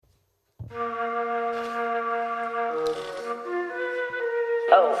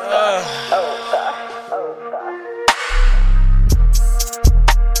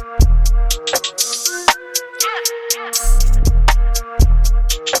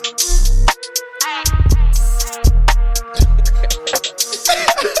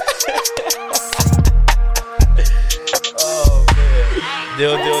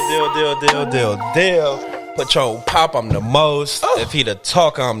Deal. Patron Pop, I'm the most. If he the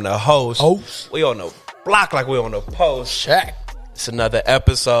talker, I'm the host. We on the block like we on the post. Check. It's another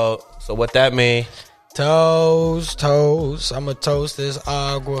episode. So what that mean? Toast. I'ma toast this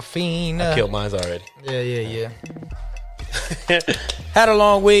Aquafina. I killed mine already. Yeah. Had a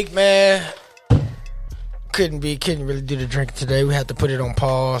long week, man. Couldn't really do the drinking today. We had to put it on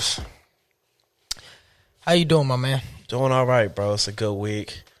pause. How you doing, my man? Doing all right, bro. It's a good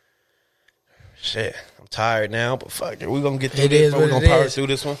week. Shit, I'm tired now, but fuck it. We're going to get through this, bro. We're going to power through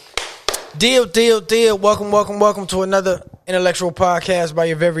this one. Deal. Welcome to another intellectual podcast by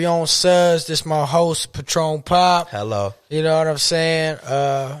your very own Suz. This is my host, Patron Pop. Hello. You know what I'm saying?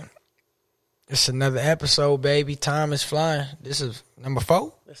 It's another episode, baby. Time is flying. This is number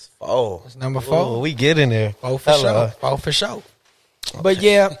 4? It's 4. It's number 4. Ooh, we get in there. 4 for sure. 4 for sure. Okay. But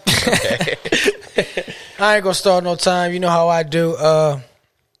yeah. Okay. I ain't going to start no time. You know how I do.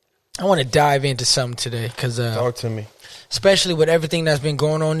 I want to dive into something today. Talk to me. Especially with everything that's been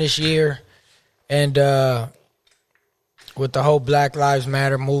going on this year. And with the whole Black Lives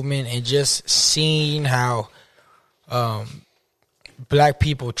Matter movement. And just seeing how black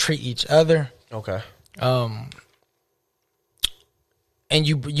people treat each other. Okay. And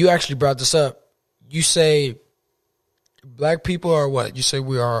you actually brought this up. You say black people are what? You say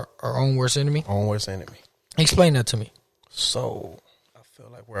we are our own worst enemy? Own worst enemy. Explain that to me. So, I feel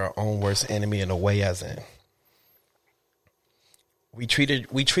like we're our own worst enemy in a way, as in we treat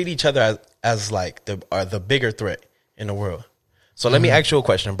each other as like the bigger threat in the world. So let me ask you a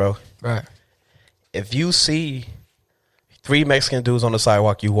question, bro. Right. If you see 3 Mexican dudes on the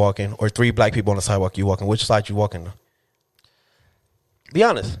sidewalk you walking, or 3 black people on the sidewalk you walking, which side you walking? Be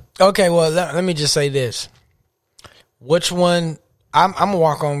honest. Okay, well, let me just say this. Which one? I'm going to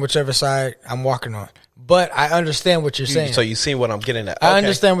walk on whichever side I'm walking on. But I understand what you're saying. So you see what I'm getting at. Okay. I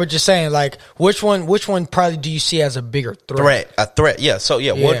understand what you're saying. Like, which one probably do you see as a bigger threat? A threat, yeah. So,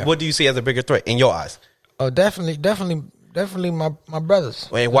 yeah. What do you see as a bigger threat in your eyes? Oh, definitely my brothers.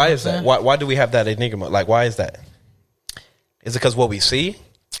 Wait, why is that? Why do we have that enigma? Like, why is that? Is it because what we see?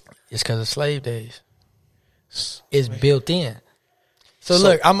 It's because of slave days. It's built in. So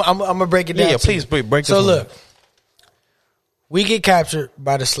look, I'm gonna break it down. Yeah, please break this. So look, we get captured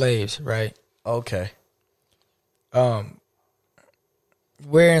by the slaves, right? Okay. We're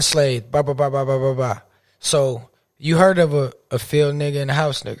enslaved. Blah blah blah blah blah blah blah. So you heard of a field nigga and a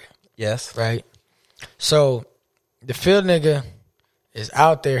house nigga? Yes. Right. So the field nigga is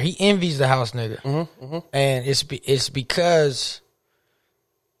out there. He envies the house nigga, and it's because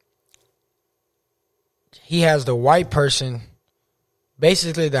he has the white person.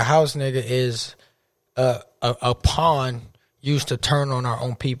 Basically, the house nigga is a pawn used to turn on our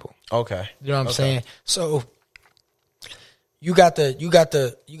own people. Okay, you know what I'm saying. So you got the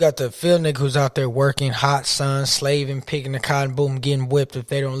field nigga who's out there working, hot sun, slaving, picking the cotton, boom, getting whipped if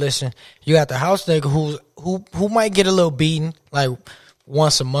they don't listen. You got the house nigga who might get a little beaten like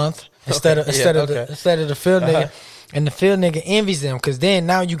once a month instead of the field nigga, and the field nigga envies them because then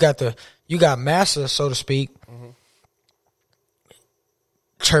now you got massa, so to speak.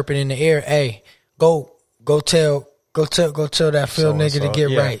 Chirping in the air, hey, go tell that field nigga to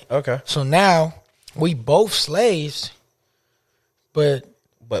get right. Okay. So now we both slaves, but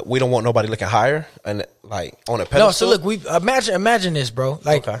we don't want nobody looking higher and like on a pedestal. No, so look, we imagine this, bro.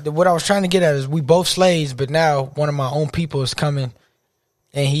 Like what I was trying to get at is we both slaves, but now one of my own people is coming,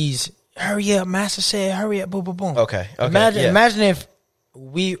 and he's hurry up, master said hurry up, boom, boom, boom. Okay. Imagine if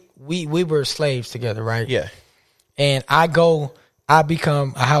we were slaves together, right? Yeah. And I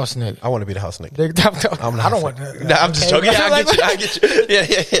become a house nigga. I want to be the house nigga. I don't want to. Nah, I'm just joking. Yeah, I get you.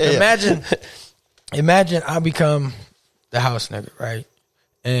 Yeah. Imagine I become the house nigga, right?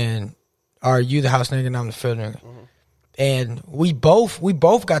 And are you the house nigga and I'm the field nigga? Mm-hmm. And we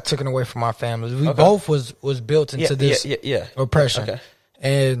both got taken away from our families. We both was built into this oppression. Okay.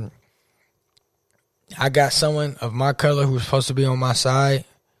 And I got someone of my color who's supposed to be on my side,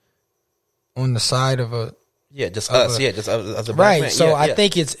 on the side of a. Yeah, just us. Just as a black man. So I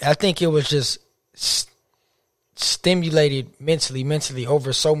think it was just stimulated mentally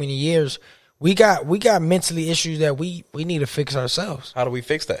over so many years. We got mentally issues that we need to fix ourselves. How do we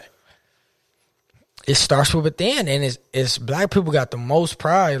fix that? It starts with within, and it's black people got the most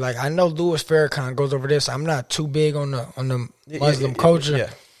pride. Like I know Louis Farrakhan goes over this. I'm not too big on the Muslim culture,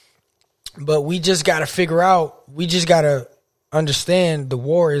 but we just got to figure out. We just got to understand the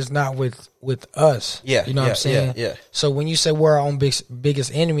war is not with us. Yeah. You know what I'm saying? Yeah. So when you say we're our own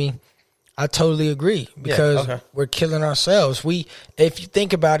biggest enemy, I totally agree because we're killing ourselves. If you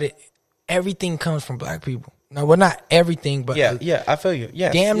think about it, everything comes from black people. No, well, not everything, but yeah, I feel you.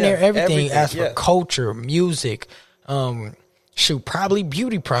 Yeah, damn near everything. As for yeah. culture, music, probably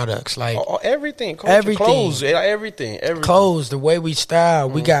beauty products, like everything, culture, everything. clothes, everything. Clothes, the way we style.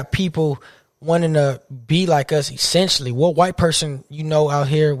 We got people wanting to be like us. Essentially, what white person you know out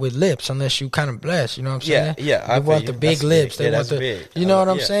here with lips? Unless you kind of blessed, you know what I'm saying? Yeah. They want the big lips. They want the big. You know what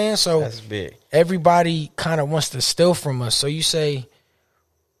I'm saying? So that's big. Everybody kind of wants to steal from us. So you say.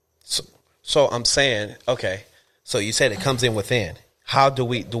 So I'm saying, okay. So you said it comes in within. How do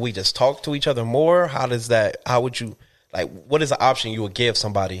we just talk to each other more? How does that? How would you like? What is the option you would give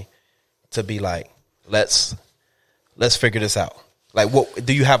somebody to be like, let's figure this out? Like, what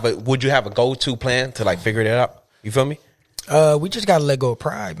do you have? Would you have a go-to plan to like figure it out? You feel me? We just gotta let go of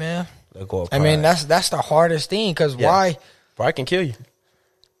pride, man. Let go of pride. I mean, that's the hardest thing because why? Pride can kill you.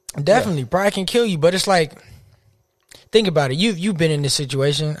 Definitely, pride can kill you. But it's like, think about it. You've been in this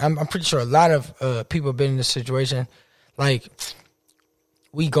situation. I'm pretty sure a lot of people have been in this situation. Like,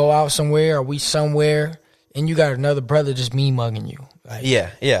 we go out somewhere or we somewhere, and you got another brother just me mugging you. Like, yeah.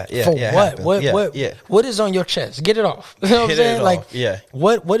 For what? What is on your chest? Get it off. You know what I'm saying? Like,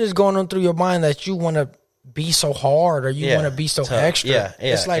 what is going on through your mind that you want to be so hard or you want to be so extra?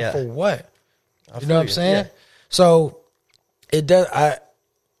 It's like for what? You know what I'm saying? Yeah. So it does.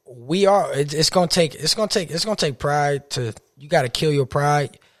 It's gonna take pride to. You got to kill your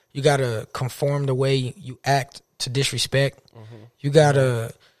pride. You got to conform the way you act to disrespect. Mm-hmm. You got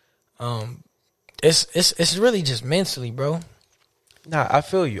to. It's really just mentally, bro. Nah, I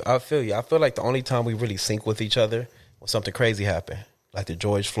feel you. I feel like the only time we really sync with each other when something crazy happened, like the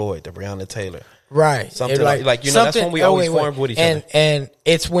George Floyd, the Breonna Taylor, right? Something like you know, that's when we always formed with each other. And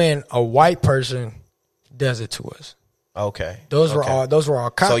it's when a white person does it to us. Okay, those were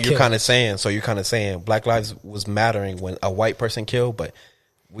all cop So you're kind of saying Black Lives was mattering when a white person killed, but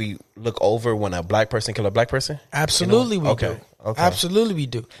we look over when a black person kill a black person. Absolutely, you know? we do. Okay. Absolutely, we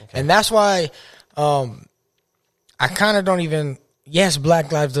do. Okay. And that's why I kind of don't even. Yes,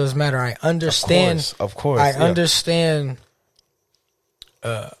 Black Lives does matter. I understand. Of course. I understand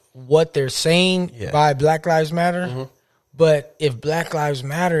what they're saying by Black Lives Matter. Mm-hmm. But if Black Lives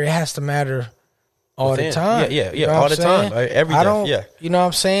matter, it has to matter all the time. Yeah, you know all the time. Every day. You know what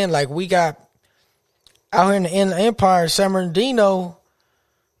I'm saying? Like, we got out here in the Inland Empire, San Bernardino,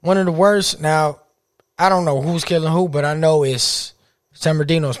 one of the worst. Now, I don't know who's killing who, but I know it's San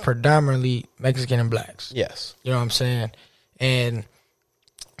Bernardino's predominantly Mexican and blacks. Yes. You know what I'm saying? And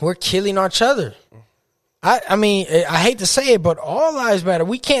we're killing each other. I mean, I hate to say it, but all lives matter.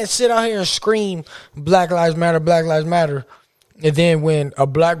 We can't sit out here and scream Black Lives Matter, Black Lives Matter, and then when a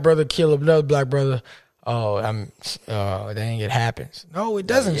black brother kill another black brother, dang, it happens. No, it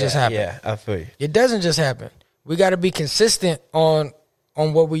doesn't just happen. Yeah, I feel you. It doesn't just happen. We got to be consistent on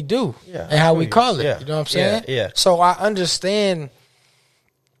what we do and how we call it. Yeah. You know what I'm saying? Yeah. So I understand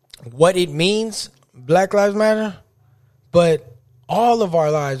what it means, Black Lives Matter. But all of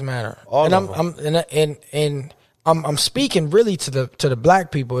our lives matter, I'm speaking really to the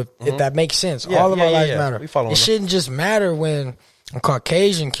black people, if that makes sense. All of our lives matter. It shouldn't just matter when a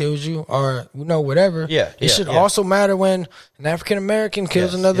Caucasian kills you or whatever. It should also matter when an African American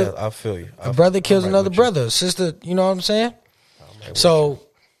kills another. I feel you. A brother kills another brother, sister. You know what I'm saying? So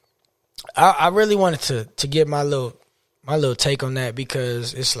I really wanted to get my little take on that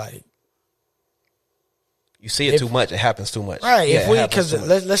because it's like. You see it too much, it happens too much. Right. Because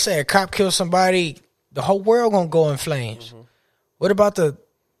let's say a cop kills somebody, the whole world gonna go in flames. Mm-hmm. What about the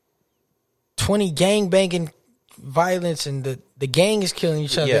 20 gangbanging violence and the gang is killing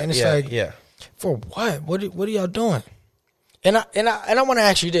each other? And it's for what? What are y'all doing? And I want to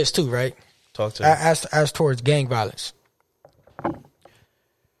ask you this too, right? Talk to me. As towards gang violence.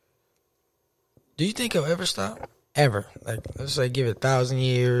 Do you think it'll ever stop? Ever? Like, let's say give it 1,000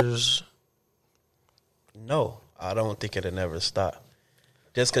 years. No, I don't think it'll never stop.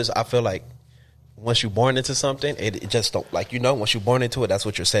 Just because I feel like once you're born into something, it just don't, like, once you're born into it, that's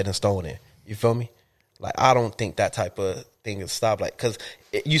what you're set in stone in. You feel me? Like, I don't think that type of thing will stop. Like, because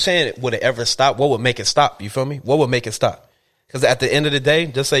you saying, would it ever stop? What would make it stop? You feel me? What would make it stop? Because at the end of the day,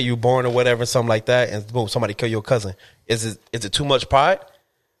 just say you're born or whatever, something like that, and boom, somebody kill your cousin. Is it too much pride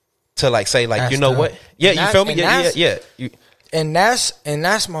to like say like, that's what? Yeah, you feel me? Yeah. And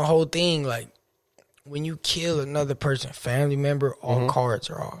that's my whole thing. Like, when you kill another person, family member, all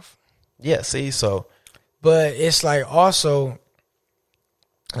cards are off. Yeah, see, so. But it's like also,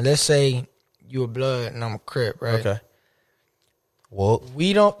 let's say you a blood and I'm a Crip, right? Okay. Well,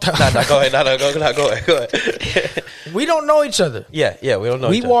 we don't. Go ahead. We don't know each other. Yeah, we don't know.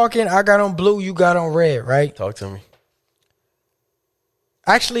 We walk in. I got on blue. You got on red, right? Talk to me.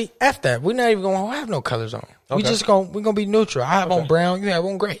 Actually, F that. We're not even going to have no colors on. Okay. We're gonna be neutral. I have on brown, you have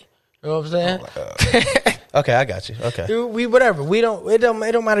on gray. You know what I'm saying? Okay, I got you. Okay. We whatever. It don't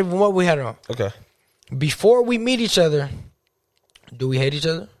matter even what we had on. Okay. Before we meet each other, do we hate each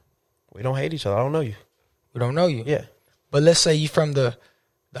other? We don't hate each other. I don't know you. We don't know you. Yeah. But let's say you from the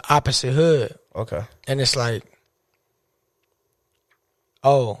opposite hood. Okay. And it's like,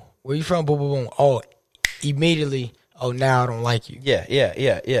 oh, where you from? Boom, boom, boom. Oh, immediately, oh, now I don't like you.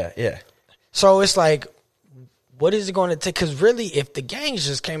 Yeah. So it's like, what is it going to take? Because really, if the gangs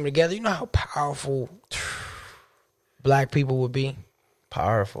just came together, you know how powerful black people would be?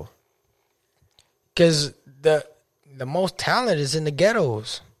 Powerful. Because the most talent is in the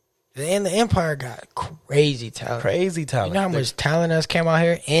ghettos. And the Empire got crazy talent. Crazy talent. You know how much talent that's came out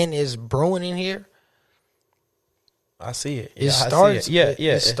here and is brewing in here? I see it. It starts.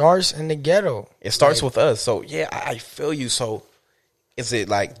 It starts in the ghetto. It starts with us. So yeah, I feel you. So is it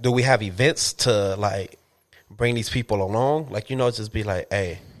like, do we have events to like bring these people along? Like, you know, just be like,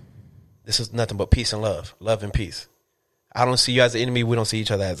 hey, this is nothing but peace and love and peace. I don't see you as an enemy. We don't see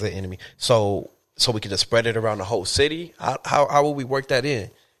each other as an enemy. So we can just spread it around the whole city. How will we work that in?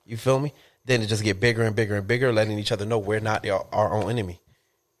 You feel me? Then it just get bigger and bigger and bigger, letting each other know we're not our own enemy.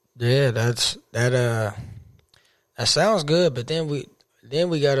 Yeah, that sounds good, but then we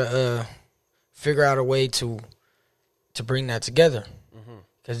gotta figure out a way to bring that together.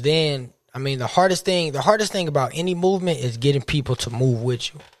 Because then, I mean, the hardest thing about any movement is getting people to move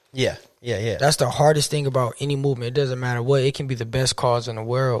with you. Yeah. That's the hardest thing about any movement. It doesn't matter what. It can be the best cause in the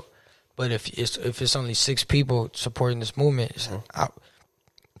world, but if it's only 6 people supporting this movement,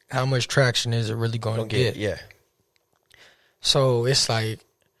 how much traction is it really going to get? Yeah. So it's like,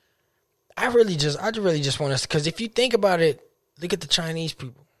 I really just want us, because if you think about it, look at the Chinese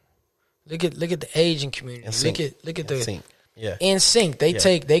people, look at the Asian community, look at the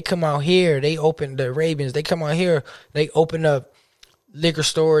NSYNC. They come out here, they open the Arabians, they come out here, they open up liquor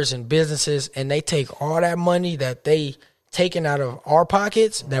stores and businesses, and they take all that money that they taken out of our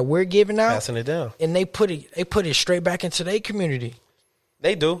pockets that we're giving out, passing it down, and they put it straight back into their community.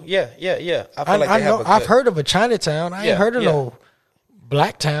 They do, yeah. I've heard of a Chinatown. I ain't heard of no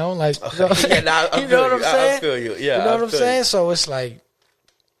Black Town. Like, you know what I'm saying? I feel you. Yeah, you know what I'm saying. So it's like,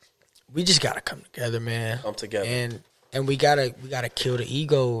 we just gotta come together, man. Come together, and we gotta kill the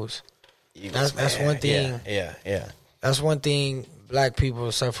egos. That's one thing. Yeah. That's one thing black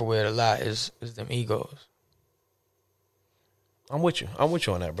people suffer with a lot is them egos. I'm with you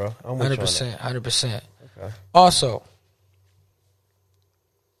on that, bro. I'm with 100%. 100%. Okay. Also,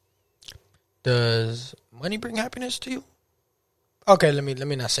 does money bring happiness to you? Okay, let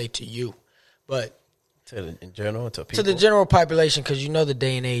me not say to you, but in general, to people, to the general population, because you know the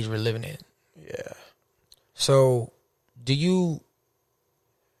day and age we're living in. Yeah. So, do you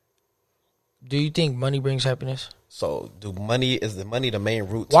think money brings happiness? So, is the money the main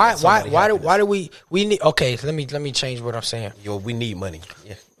root? Why do we need? Okay, let me change what I'm saying. We need money.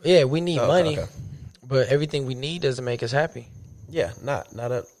 Yeah, we need money, okay. But everything we need doesn't make us happy. Yeah, absolutely.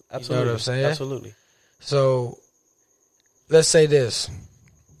 You know what I'm saying? Absolutely. So, let's say this.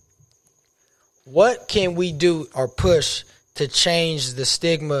 What can we do or push to change the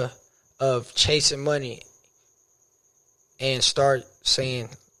stigma of chasing money and start saying,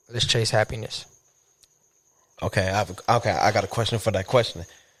 let's chase happiness? Okay, I got a question for that question.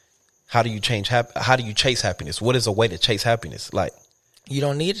 How do you chase happiness? What is a way to chase happiness? Like, you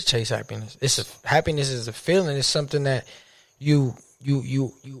don't need to chase happiness. Happiness is a feeling. It's something that you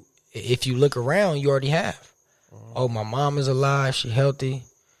if you look around, you already have. Oh, my mom is alive. She healthy.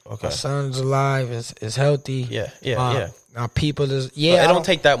 Okay. My son's alive. Is healthy. Yeah. Our people is So it don't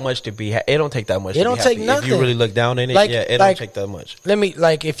take that much to be. It don't take that much. It don't take nothing. If you really look down in it, it don't take that much.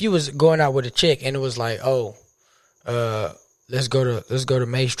 If you was going out with a chick and it was like, oh, let's go to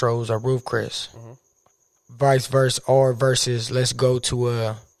Maestro's or Roof Chris, vice versa, or versus let's go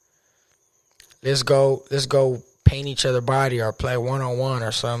paint each other body or play 1-on-1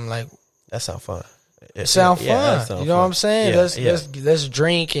 or something like. That sound fun. It sound fun. You know what I'm saying? Let's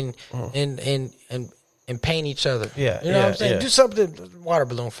drink and paint each other. Yeah, you know what I'm saying? Do something. Water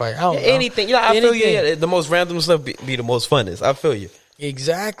balloon fight. I don't know. Anything. I feel you. Yeah, the most random stuff be the most funnest. I feel you.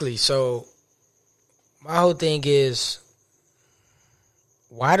 Exactly. So my whole thing is,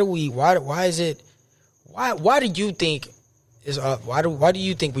 why do you think why do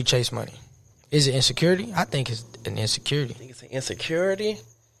you think we chase money? Is it insecurity? I think it's an insecurity. I think it's an insecurity.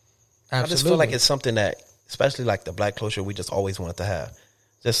 Absolutely. I just feel like it's something that, especially like the black culture, we just always wanted to have.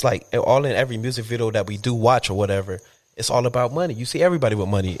 Just like all in every music video that we do watch or whatever, it's all about money. You see everybody with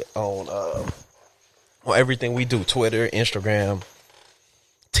money on everything we do, Twitter, Instagram,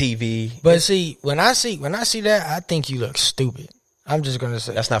 TV. But see, when I see that, I think you look stupid. I'm just gonna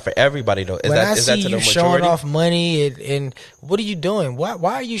say That's not for everybody though. When I see to you the showing majority? off money and what are you doing? Why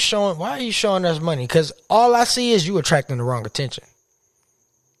are you showing us money? Because all I see is you attracting the wrong attention.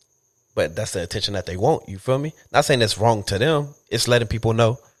 But that's the attention that they want. You feel me? Not saying it's wrong to them. It's letting people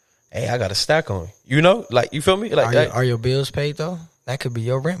know, hey, I got a stack on. You know, like you feel me? Like Are your bills paid though? That could be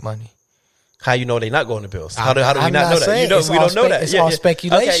your rent money. how you know they not going to bills? How do we I'm not not know that? saying You know, it's we all don't know that. it's all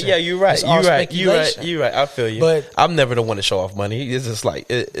speculation. Okay, yeah, you're right. It's all speculation. You're right. I feel you. But I'm never the one to show off money. It's just like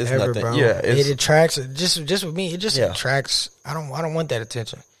it's ever, nothing. bro. Yeah, It attracts just with me. It just attracts. I don't want that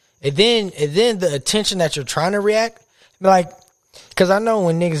attention. And then the attention that you're trying to react, like, because I know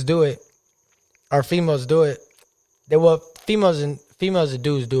when niggas do it, or females do it, females and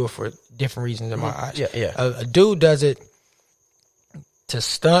dudes do it for different reasons in my eyes. Yeah, yeah. A dude does it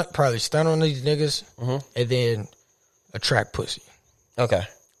to probably stunt on these niggas, and then attract pussy. Okay.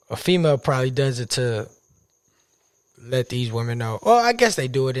 A female probably does it to let these women know. Well, I guess they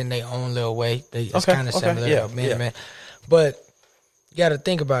do it in their own little way. It's kind of similar. Yeah, man. But you got to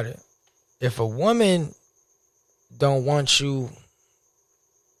think about it. If a woman don't want you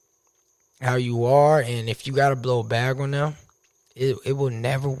how you are, and if you got to blow a bag on them, it will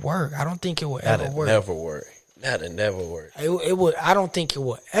never work. I don't think it will ever work. Never work. That'll never work. It would. I don't think it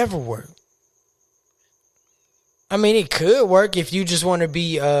will ever work. I mean, it could work if you just want to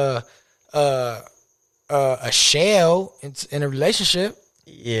be a shell in a relationship.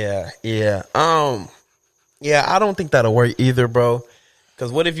 Yeah. Yeah, I don't think that'll work either, bro.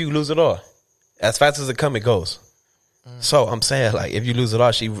 Because what if you lose it all? As fast as it come, it goes. So I'm saying, like, if you lose it all,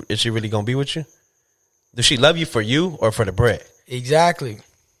 is she really gonna be with you? Does she love you for you or for the bread? Exactly,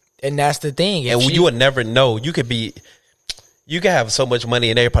 and that's the thing. And you would never know. You could have so much money,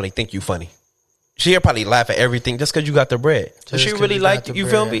 and they probably think you funny. She'll probably laugh at everything just because you got the bread. Does she really like you? You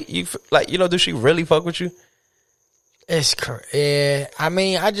feel me? Does she really fuck with you? It's correct. Yeah, I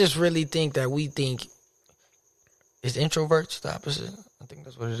mean, I just really think that we think is introverts the opposite. I think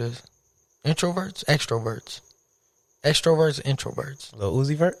that's what it is. Introverts, extroverts, introverts. Lil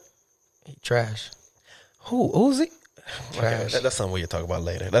Uzi Vert? He trash. Who? Uzi? Trash. Okay, that's something we'll talk about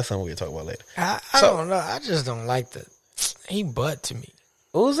later. I don't know. I just don't like he butt to me.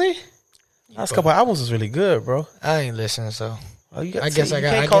 Uzi? Last couple albums was really good, bro. I ain't listening, so you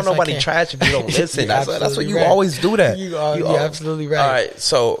can't call nobody trash if you don't listen. That's what you right. always do that. You're absolutely right. All right,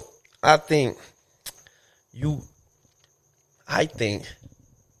 so I think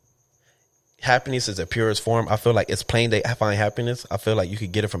happiness is the purest form. I feel like it's plain they find happiness. I feel like you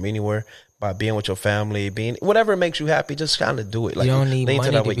could get it from anywhere by being with your family, being whatever makes you happy. Just kind of do it. Like you don't need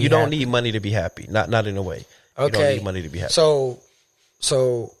money to be happy. You don't need money to be happy. Not in a way. Okay. You don't need money to be happy. So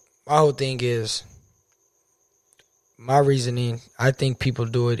my whole thing is, my reasoning, I think people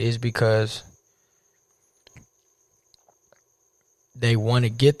do it is because they want to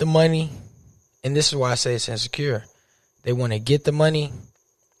get the money, and this is why I say it's insecure. They want to get the money,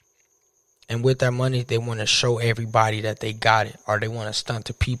 and with that money, they want to show everybody that they got it, or they want to stunt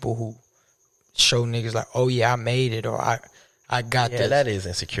to people who show niggas like, oh yeah, I made it, or I got this. Yeah, that is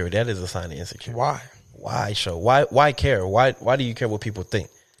insecure. That is a sign of insecurity. Why? Why show? Why care? Why do you care what people think?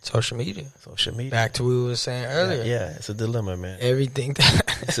 Social media. Back to what we were saying earlier. Yeah, it's a dilemma, man. Everything.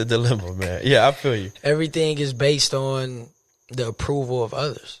 It's a dilemma, man. Yeah, I feel you. Everything is based on the approval of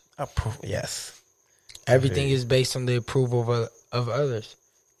others. Yes. Everything is based on the approval of others,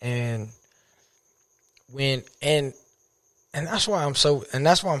 and that's why I'm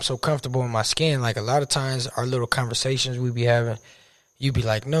so comfortable in my skin. Like, a lot of times, our little conversations we be having, you be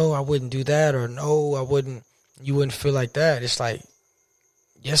like, "No, I wouldn't do that," or "No, I wouldn't." You wouldn't feel like that. It's like,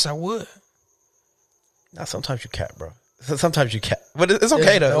 yes, I would. Now, sometimes you cap, bro. Sometimes you cap, but it's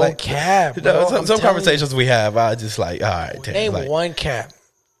okay though. No like cap. Bro, some conversations we have, I just like, all right. Name one cap.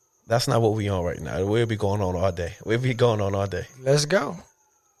 That's not what we on right now. We'll be going on all day. Let's go.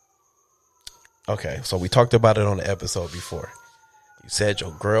 Okay, so we talked about it on the episode before. You said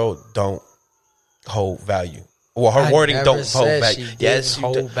your girl don't hold value. Well, her wording don't hold value. Yes,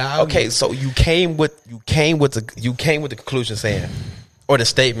 you did. Value. Okay, so you came with the conclusion saying, or the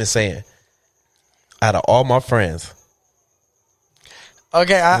statement saying, out of all my friends.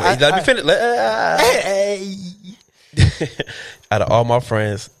 Okay, let me finish. Out of all my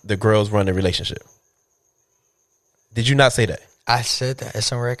friends, the girls run the relationship. Did you not say that? I said that. It's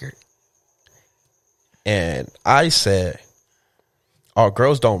on record. And I said, our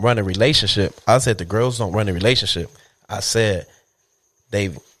girls don't run a relationship. I said the girls don't run a relationship. I said they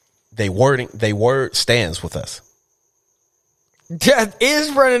word stands with us. That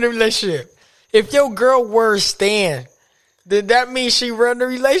is running a relationship. If your girl word stand, Did that mean she run the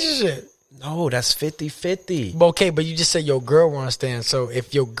relationship? No, that's 50-50. Okay, but you just said your girl want to stand. So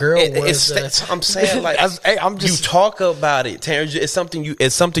if your girl I'm saying like you talk about it, Terrence. It's something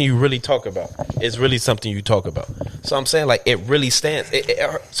you really talk about. It's really something you talk about. So I'm saying like it really stands.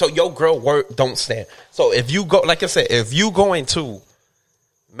 So your girl word don't stand. So if you go, like I said, if you going to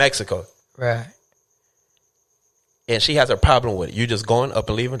Mexico, right, and she has a problem with it, you just going up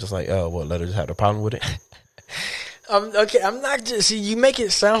and leaving, just like let her just have a problem with it. Okay, I'm not just. See, you make it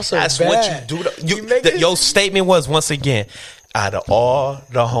sound so That's bad. what you do. Your statement was, once again, out of all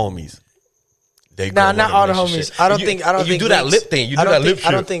the homies, not all the homies. I don't think. You do that lip thing. You do that lip shit.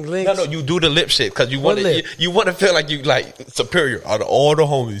 I don't think links. No, you do the lip shit because you want to feel like you like superior out of all the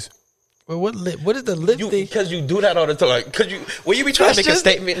homies. Well, what lip? What is the lip thing? Because you do that all the time. Like, when you be trying to make a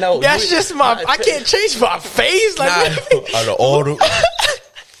statement, no, that's just my. I can't change my face. Like out of all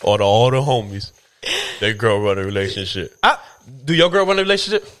the homies. Their girl run a relationship. Do your girl run a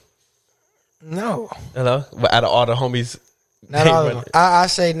relationship? No. Hello? But out of all the homies, not all of them. I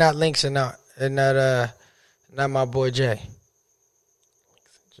say not Links and not my boy Jay.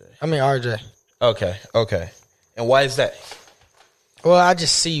 I mean RJ. Okay. And why is that? Well, I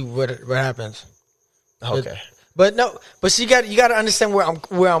just see what happens. Okay. But you got to understand where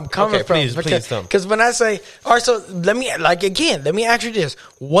I'm coming from. Please tell me. Because when I say, all right, so let me ask you this: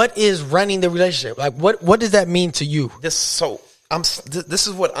 what is running the relationship? Like, what does that mean to you? This is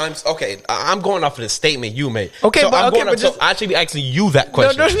what I'm. Okay, I'm going off of the statement you made. Okay, so I should be asking you that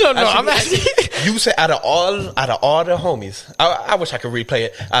question. No. I'm asking. You said out of all the homies, I wish I could replay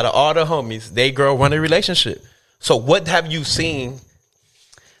it. Out of all the homies, they girl run a relationship. So what have you seen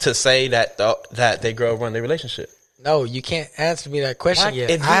to say that they girl run their relationship? No, you can't answer me that question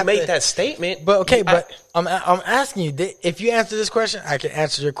yet. If you made that statement, but I'm asking you. If you answer this question, I can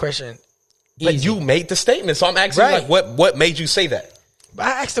answer your question. But you made the statement, so I'm asking you, like, what made you say that? But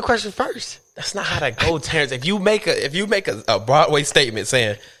I asked the question first. That's not how that goes, Terrence. If you make a Broadway statement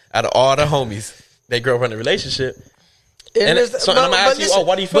saying out of all the homies, they girl run a relationship, and I'm asking you,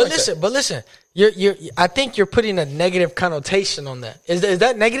 why do you feel like that? But listen. I think you're putting a negative connotation on that. Is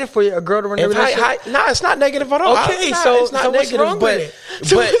that negative for a girl to run a relationship? No, it's not negative at all. Okay, it's not what's negative, wrong with it?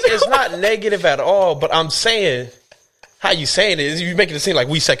 But it's not negative at all. But I'm saying, how you saying it is you making it seem like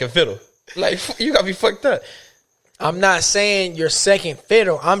we second fiddle. Like, you gotta be fucked up. I'm not saying you're second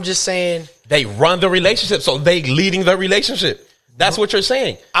fiddle. I'm just saying they run the relationship, so they leading the relationship. That's what you're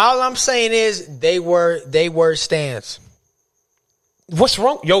saying. All I'm saying is they were stands. What's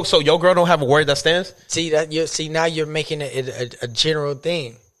wrong, yo? So your girl don't have a word that stands? See now you're making it a general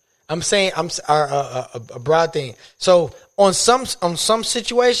thing. I'm saying a broad thing. So on some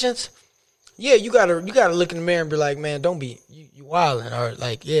situations, yeah, you gotta look in the mirror and be like, man, don't be you wilding, or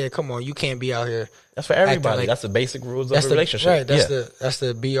like, yeah, come on, you can't be out here. That's for everybody. Like, that's the basic rules of a relationship. Right. That's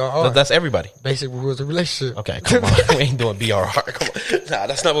the BRR. That's everybody. Basic rules of relationship. Okay, come on, we ain't doing BRR. Come on, nah,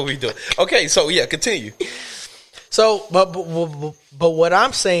 that's not what we doing. Okay, so yeah, continue. So, but what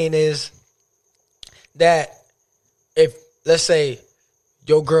I'm saying is that if, let's say,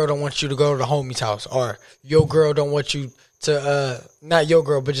 your girl don't want you to go to the homie's house, or your girl don't want you to, not your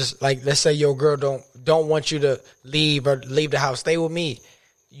girl, but just like, let's say your girl don't want you to leave the house, stay with me,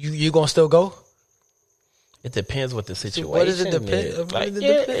 you gonna still go? It depends what the situation is. What does it depend?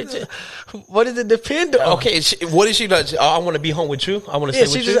 What does it depend on? Okay, what is she like? I want to be home with you. I want to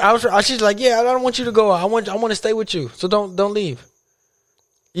stay with you. She's like, yeah, I don't want you to go. I want to stay with you. So don't leave.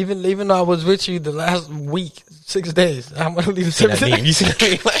 Even though I was with you the last week, 6 days, I'm gonna leave. You see that meme?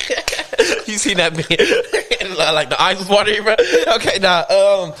 You see that meme? Like the eyes was watering, bro. Okay,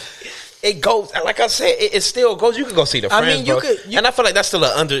 now it goes, like I said, it still goes. You can go see the friends, I mean, and I feel like that's still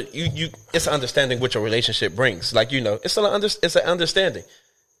it's an understanding what your relationship brings. Like, it's still it's an understanding.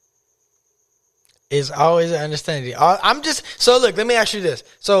 It's always an understanding. So look, let me ask you this.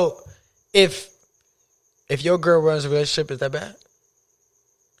 So if your girl runs a relationship, is that bad?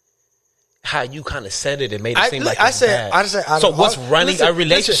 How you kind of said it made it seem like it's bad. I said, so what's running a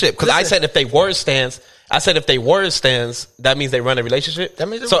relationship? Because I said if they word stands, that means they run a relationship. That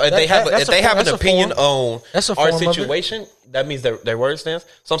means so if they have an opinion on our situation, that means their word stands.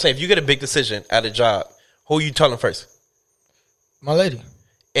 So I'm saying, if you get a big decision at a job, who you telling first? My lady.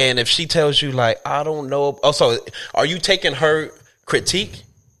 And if she tells you like, I don't know, so are you taking her critique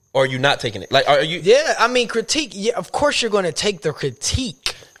or are you not taking it? Like, are you? Yeah, I mean critique. Yeah, of course you're going to take the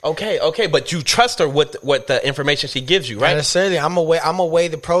critique. Okay, but you trust her with what the information she gives you, right? Not necessarily. I'm gonna weigh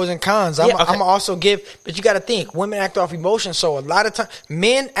the pros and cons. I'm gonna also give, but you got to think, women act off emotion. So a lot of times,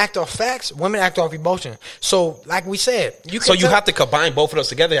 men act off facts, women act off emotion. So, like we said, you have to combine both of those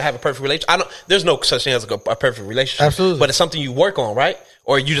together to have a perfect relationship. There's no such thing as a perfect relationship. Absolutely, but it's something you work on, right?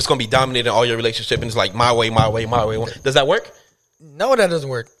 Or are you just gonna be dominating all your relationship and it's like my way, my way, my way? Does that work? No, that doesn't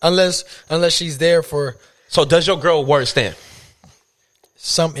work unless she's there for. So does your girl word stand?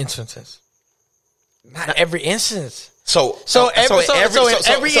 Some instances. Not every instance. In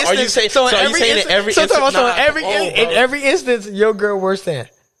every instance, your girl worse than.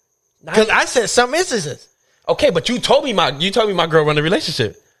 Because I said some instances. Okay, but you told me my girl run a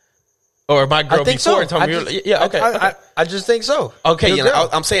relationship, or my girl before told me. I just think so. Okay,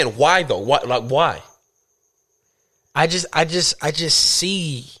 I'm saying why though? Why? I just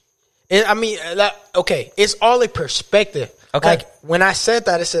see. It's all a perspective. Okay. Like when I said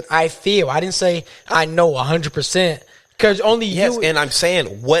that, I said I feel. I didn't say I know 100%. Because only you. And I'm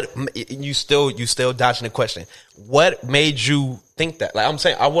saying what you still dodging the question. What made you think that? Like I'm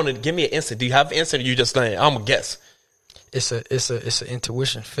saying, I want to give me an instant. Do you have an instant? Or you just saying I'm gonna guess. It's an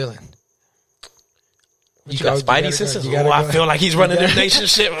intuition feeling. You got spidey senses. I feel like he's running the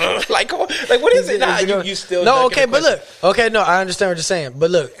relationship. Like what is it? You still no. Okay, but look. Okay, no, I understand what you're saying.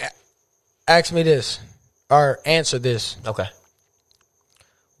 But look, ask me this. Or answer this. Okay.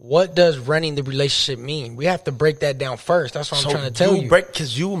 What does running the relationship mean? We have to break that down first. That's what I'm trying to tell you.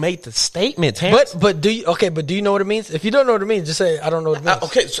 Because you made the statement, Terrence. But do you know what it means? If you don't know what it means, just say I don't know what it means.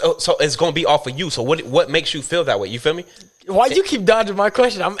 Okay, so it's gonna be off of you. So what makes you feel that way? You feel me? Why you keep dodging my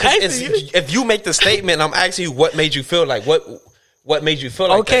question? I'm asking you. If you make the statement, I'm asking you what made you feel like what made you feel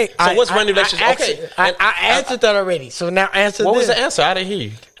like that? So what's running the relationship? I answered that already. So now answer. What was the answer? I didn't hear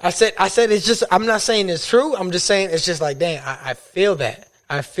you. I said it's just. I'm not saying it's true. I'm just saying it's just like, dang, I feel that.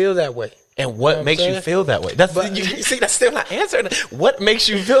 I feel that way. And what makes you feel that way? You see, that's still not answering. What makes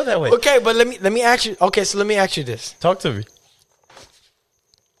you feel that way? Okay, but let me ask you. Okay, so let me ask you this. Talk to me.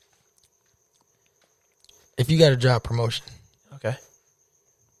 If you got a job promotion, okay,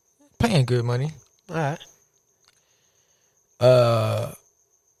 paying good money, all right.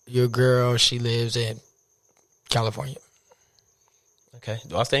 Your girl, she lives in California. Okay,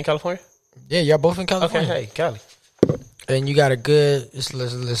 do I stay in California? Yeah, y'all both in California. Okay, hey, Cali. And you got a good,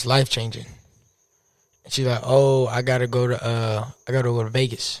 it's life changing. She's like, oh, I gotta go to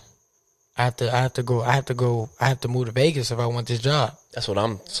Vegas. I have to move to Vegas if I want this job. That's what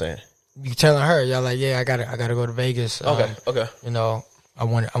I'm saying. You telling her, y'all like, yeah, I gotta go to Vegas. Okay. You know, I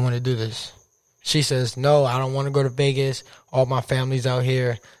want to do this. She says, no, I don't want to go to Vegas. All my family's out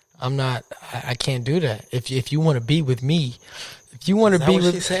here. I can't do that. If you want to be with me, if you want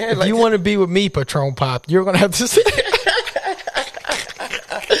to be with me, Patron Pop, you're gonna have to say.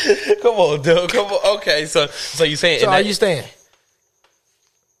 Come on, dude. Come on. Okay, so you saying? So are you staying?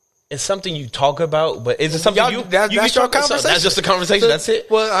 It's something you talk about, but is it something that's your conversation? That's just a conversation. That's it.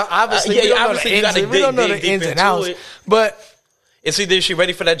 Well, obviously, we don't know the ins and outs. But it's either is she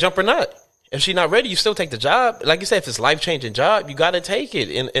ready for that jump or not. If she's not ready, you still take the job. Like you said, if it's life changing job, you got to take it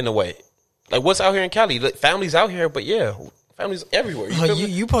in a way. Like what's out here in Cali? Like, families out here, but yeah, families everywhere.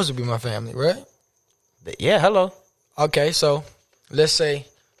 You supposed to be my family, right? Yeah. Hello. Okay, so let's say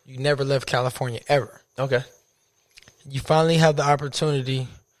you never left California ever. Okay. You finally have the opportunity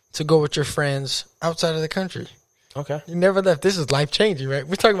to go with your friends outside of the country. Okay. You never left. This is life changing, right?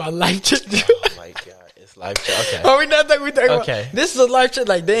 We're talking about life changing. Oh my God. It's life changing. Okay. Are we not talking about? This is a life changing.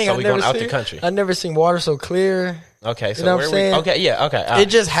 Like, dang, so we going out the country. I never seen water so clear. Okay. So you know what I'm saying? Okay. Yeah. Okay. It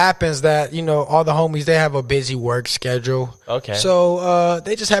just happens that, all the homies, they have a busy work schedule. Okay. So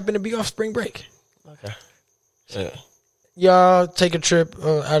they just happen to be off spring break. Okay. Yeah. Y'all take a trip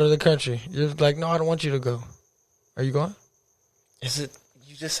out of the country. You're like, no, I don't want you to go. Are you going? Is it?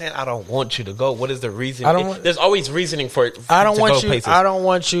 You just saying I don't want you to go. What is the reason? There's always reasoning for it. I don't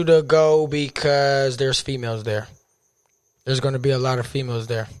want you to go because there's females there. There's going to be a lot of females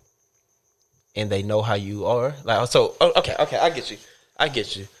there, and they know how you are. Like so. Okay. I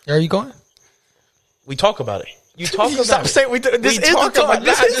get you. Are you going? We talk about it. You talk about Stop saying this is the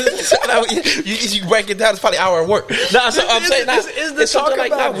talk. You break it down. It's probably an hour of work. No, so I'm saying this is the talk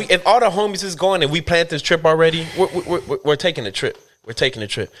about it. If all the homies is going and we planned this trip already, we're taking a trip. We're taking a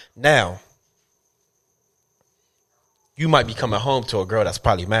trip. Now, you might be coming home to a girl that's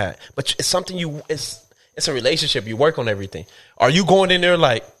probably mad, but it's something it's a relationship. You work on everything. Are you going in there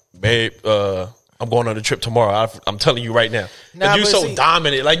like, babe, I'm going on a trip tomorrow. I'm telling you right now. Nah, you're so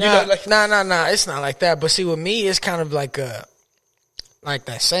dominant. Like, nah. It's not like that. But see, with me, it's kind of like like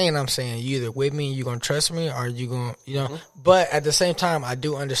that saying I'm saying, you either with me, you gonna trust me, or you gonna, you know. Mm-hmm. But at the same time, I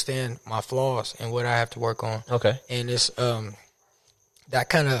do understand my flaws and what I have to work on. Okay. And it's that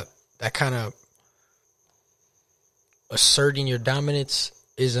kind of asserting your dominance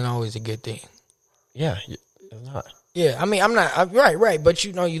isn't always a good thing. Yeah, it's not. Yeah, I mean, I'm right, but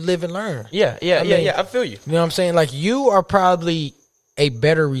you know, you live and learn. Yeah, I feel you. You know what I'm saying? Like, you are probably a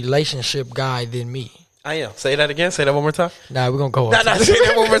better relationship guy than me. I am. Say that again. Say that one more time. Nah, we're gonna go. Nah, say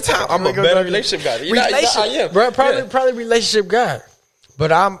that one more time. I'm a better relationship guy. I am, bro. Probably relationship guy.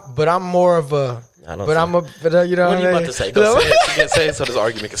 But I'm more of a. You know what are you about to say? Go say it. Say it so this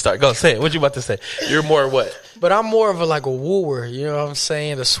argument can start. Go say it. What you about to say? You're more what? But I'm more of a like a wooer. You know what I'm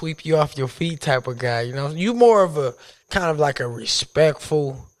saying? To sweep you off your feet type of guy. You know, you more of a kind of like a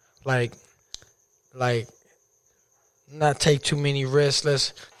respectful, like not take too many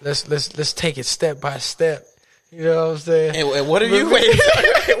risks. Let's take it step by step. You know what I'm saying? And what are you? What are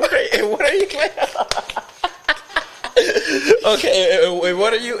you? Okay, and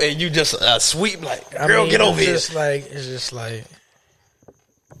what are you? And you just sweep like, girl, get over here. It's just like.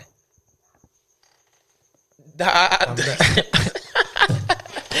 I'm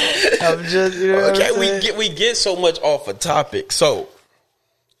just, you know. Okay, we get so much off a topic. So,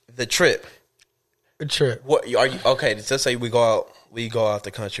 the trip. What are you? Okay, let's say we go out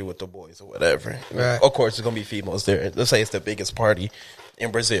the country with the boys or whatever. Right. Of course, there's gonna be females there. Let's say it's the biggest party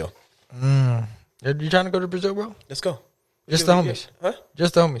in Brazil. You trying to go to Brazil, bro? Let's go. Just the homies. Huh?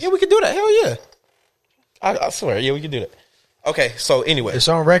 Just the homies. Yeah, we can do that. Hell yeah. I swear. Yeah, we can do that. Okay, so anyway. It's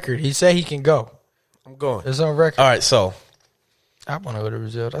on record. He said he can go. I'm going. It's on record. All right, so. I want to go to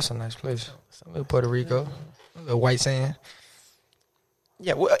Brazil. That's a nice place. It's a little Puerto Rico. A little white sand.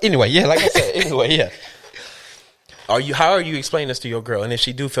 Yeah, well, anyway, yeah, like I said, anyway, yeah. How are you explaining this to your girl? And if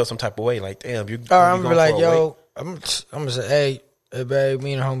she do feel some type of way, like, damn, I'm gonna be like, yo, I'm gonna say, hey, babe,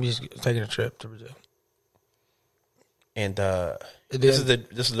 me and the homies taking a trip to Brazil. And this is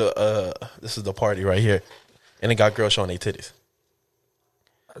the party right here, and it got girls showing their titties.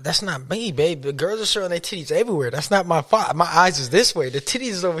 That's not me, babe. The girls are showing their titties everywhere. That's not my fault. My eyes is this way. The titties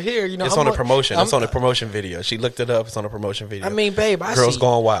is over here. You know, it's on a promotion. It's on a promotion video. She looked it up. It's on a promotion video. I mean, babe, girls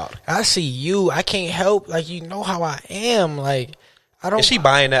going wild. I see you. I can't help. Like, you know how I am. Like, I don't. Is she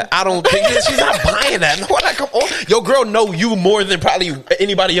buying that? I don't think she's not buying that. No, like, come on. Your girl know you more than probably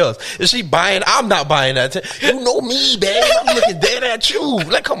anybody else. Is she buying? I'm not buying that. You know me, babe. I'm looking dead at you.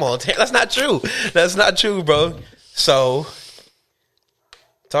 Like, come on, that's not true. That's not true, bro. So,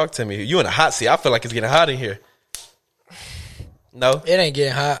 talk to me. You in a hot seat. I feel like it's getting hot in here. No? It ain't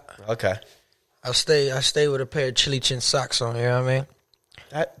getting hot. Okay. I stay with a pair of chili chin socks on, you know what I mean?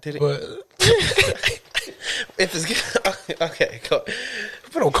 That did it. But if it's okay, cool.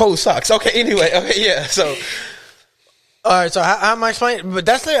 Put on cold socks. Okay, anyway. Okay, yeah. So all right, so how am I explaining? But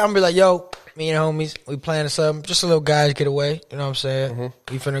that's it. I'm gonna be like, yo, me and homies, we planning something. Just a little guys get away. You know what I'm saying?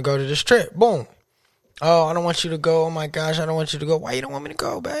 Mm-hmm. We finna go to this trip. Boom. Oh, I don't want you to go. Oh my gosh, I don't want you to go. Why you don't want me to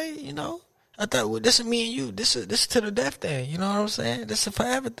go, babe? You know, I thought, well, this is me and you. This is to the death thing. You know what I'm saying? This is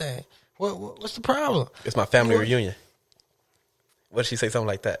forever thing. What's the problem? It's my family reunion. What did she say? Something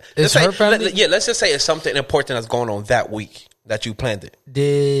like that. It's her family? Yeah, let's just say it's something important that's going on that week that you planned it.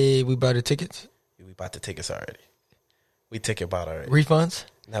 Did we buy the tickets? We bought the tickets already. We ticket bought already. Refunds?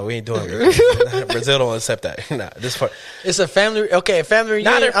 No, we ain't doing it. Brazil don't accept that. Nah, this part. It's a family. Okay, a family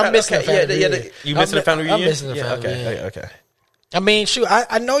reunion. I'm missing a family reunion. You missing a family reunion? I'm missing a family reunion. Okay. I mean, shoot,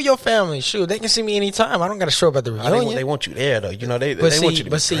 I know your family. Shoot, they can see me anytime. I don't got to show up at the reunion. They want you there, though. You know, they want you to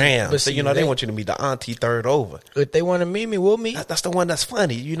be grand. So, you know, they want you to meet the auntie third over. If they want to meet me, we'll meet. That's the one that's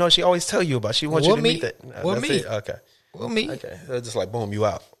funny. You know, she always tell you about. She wants you to meet that. We'll meet. Okay. We'll meet. Okay. They'll just like boom you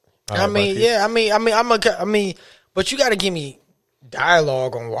out. I mean, but you got to give me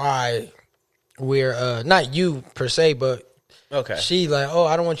dialogue on why we're not you per se, but okay. She like, oh,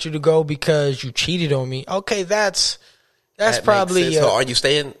 I don't want you to go because you cheated on me. Okay, that's probably. So are you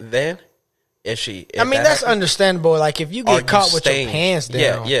staying then? If that's happens? Understandable. Like if you get caught with your pants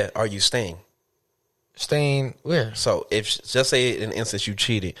down. Yeah. Are you staying? Staying where? So if just say in an instance you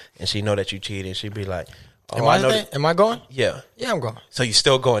cheated and she know that you cheated, she'd be like, oh, Am I going? Yeah. Yeah, I'm going. So you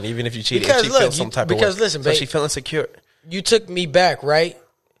still going even if you cheated? Because and she feels some type of way. Listen, so babe, she feeling secure. You took me back, right?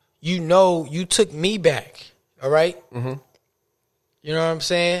 You know, you took me back. All right. Mm-hmm. You know what I'm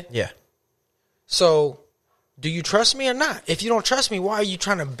saying? Yeah. So, do you trust me or not? If you don't trust me, why are you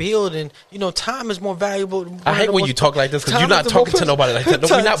trying to build? And you know, time is more valuable. I hate when you talk like this because you're not talking to nobody like that. No,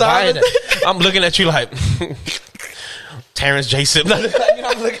 we're not buying it. I'm looking at you like Terrence Jason. You know,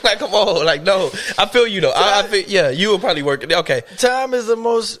 I'm looking like, come on, like no. I feel you though. I feel you will probably work. Okay. Time is the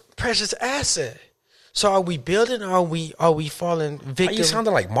most precious asset. So are we building or are we falling victim? Are you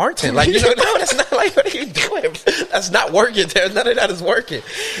sounding like Martin? Like, you know, no, that's not like, what are you doing? That's not working there. None of that is working.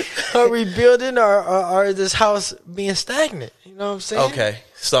 Are we building or is this house being stagnant? You know what I'm saying? Okay.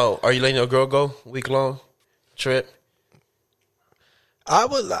 So are you letting your girl go week long trip?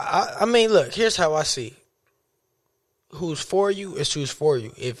 I mean, look, here's how I see. Who's for you is who's for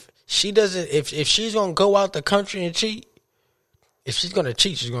you. If she doesn't, if she's gonna go out the country and cheat, if she's gonna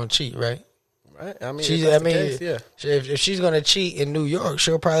cheat, she's gonna cheat, right? Right. I mean, yeah. If she's gonna cheat in New York,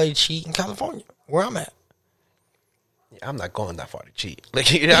 she'll probably cheat in California, where I'm at. Yeah, I'm not going that far to cheat.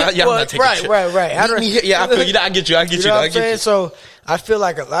 Like, I'm not taking right. Yeah, I feel you. I get you. Know what I'm saying? So I feel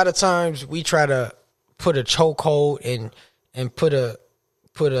like a lot of times we try to put a chokehold and put a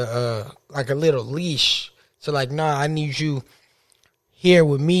like a little leash. So like, nah, I need you here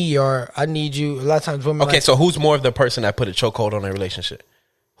with me, or I need you. A lot of times women. Okay, so who's more of the person that put a chokehold on a relationship?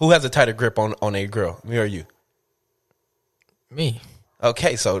 Who has a tighter grip on a girl, me or you? Me.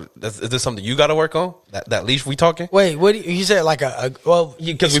 Okay, so is this something you got to work on? That leash we talking? Wait, what you said? Like well,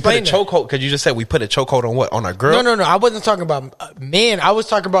 because we put a chokehold. Because you just said we put a chokehold on what? On a girl? No. I wasn't talking about men. I was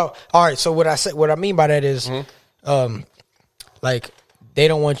talking about. All right. So what I mean by that is, like they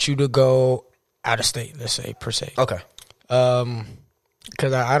don't want you to go out of state. Let's say per se. Okay.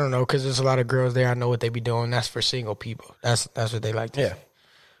 Because I don't know. Because there's a lot of girls there. I know what they be doing. That's for single people. That's what they like to say.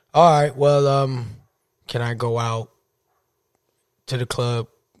 All right. Well, can I go out to the club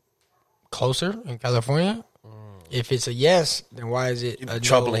closer in California? If it's a yes, then why is it a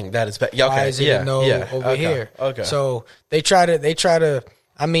troubling? No? That is bad. Yeah, okay. Why is it a no over here? Okay. So they try to.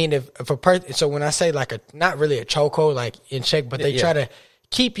 I mean, if a person. So when I say like not really a chokehold, like in check, but they try to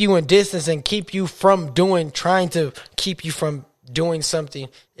keep you in distance and keep you from trying to keep you from doing something.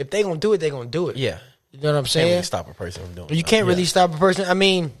 If they gonna do it, they gonna do it. Yeah. You know what I'm saying? Can't really stop a person from doing it. You can't really stop a person. I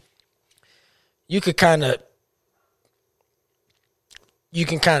mean, you can kind of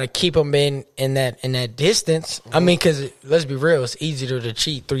keep them in that distance. Mm-hmm. I mean, because let's be real, it's easier to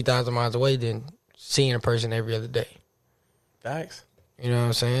cheat 3,000 miles away than seeing a person every other day. Thanks. You know what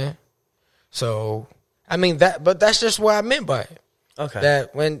I'm saying? So, I mean but that's just what I meant by it. Okay.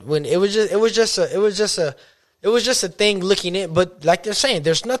 That when it was just a thing looking in. But like they're saying,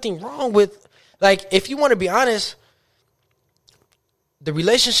 there's nothing wrong with, like, if you want to be honest, the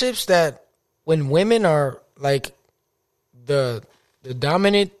relationships that when women are like the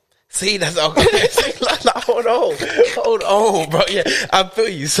dominant. See, that's okay. Hold on, bro. Yeah, I feel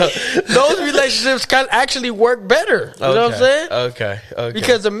you. So those relationships can actually work better. You know what I'm saying? Okay.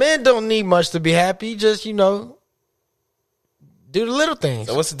 Because the men don't need much to be happy. Just, do the little things.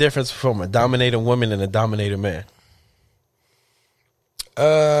 So what's the difference from a dominated woman and a dominated man?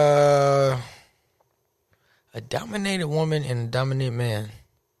 A dominated woman and a dominant man.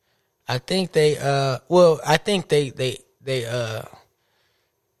 I think the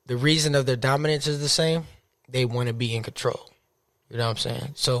reason of their dominance is the same. They want to be in control. You know what I'm saying?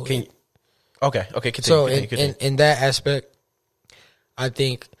 So continue. So in that aspect, I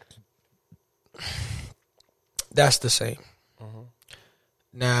think that's the same. Mm-hmm.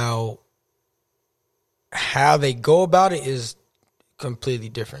 Now, how they go about it is completely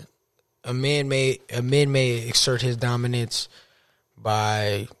different. A man may exert his dominance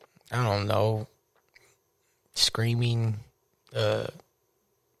by, I don't know, screaming. You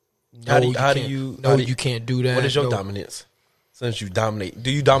can't do that. What is your dominance? Since you dominate, do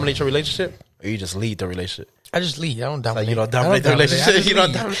you dominate your relationship, or you just lead the relationship? I just lead. I don't dominate. Like you don't dominate the relationship. You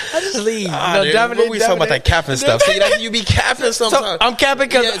don't dominate. I just lead. We talking about that capping stuff. See, you be capping sometimes. So I'm capping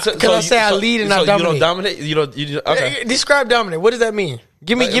because I say I lead and I dominate. You don't dominate. You don't. Okay. Describe dominate. What does that mean?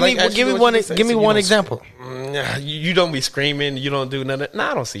 Give me one example. You don't be screaming. You don't do none of that.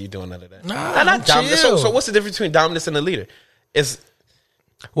 Nah, I don't see you doing none of that. Nah, not dominant. So what's the difference between dominance and a leader? A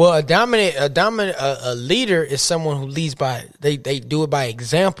leader is someone who leads by they do it by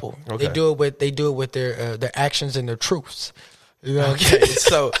example. Okay. They do it with their actions and their truths. You know? Okay.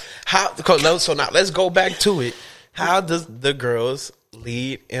 So now let's go back to it. How does the girls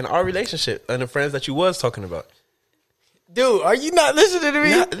lead in our relationship and the friends that you was talking about? Dude, are you not listening to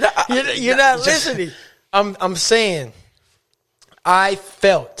me? You're not listening. I'm saying I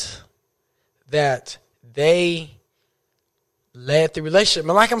felt that they led the relationship.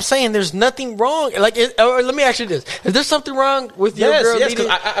 And like I'm saying, there's nothing wrong. Or let me ask you this: is there something wrong with your girl? Yes.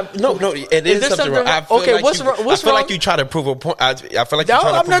 No, it is something wrong. What's wrong? I feel like you try to prove a point. I feel like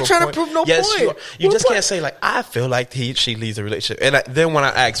I'm not trying to prove no point. You just can't say like I feel like she leads the relationship. And then when I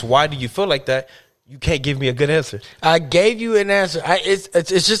ask why do you feel like that, you can't give me a good answer. I gave you an answer.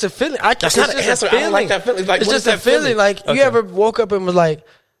 It's just a feeling. That's not an answer. I don't like that feeling. Like, it's just a feeling. Like you ever woke up and was like,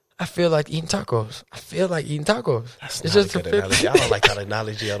 I feel like eating tacos. That's It's not just a good a analogy. I don't like that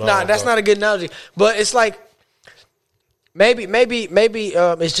analogy at all. Nah, that's not a good analogy. But it's like maybe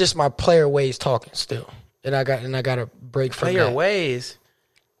it's just my player ways talking still, and I got to break from player that. ways.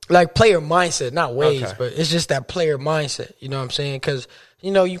 Like player mindset, not ways, Okay. but it's just that player mindset. You know what I'm saying? Because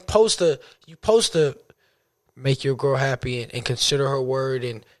you supposed to make your girl happy and consider her word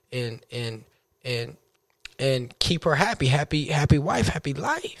and keep her happy wife, happy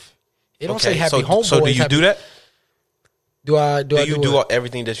life. It don't say happy homeboy. So do you do that? Do I Do you do what?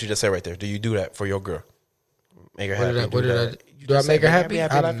 everything that you just said right there? Do you do that for your girl? Make her happy. Do I make her happy?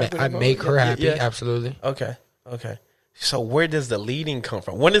 life, I make her happy. Yeah. Absolutely. Okay. So where does the leading come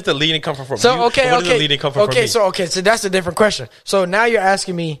from? When does the leading come from? So you? okay, When does the leading come from me? So that's a different question. So now you're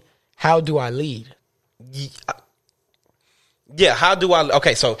asking me, how do I lead? Yeah. How do I?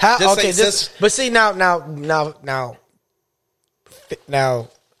 Okay. So But see now,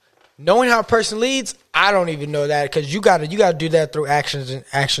 knowing how a person leads, I don't even know that because you got to do that through actions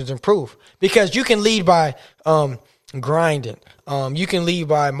and proof. Because you can lead by grinding. You can lead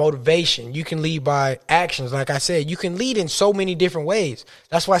by motivation. You can lead by actions. Like I said, you can lead in so many different ways.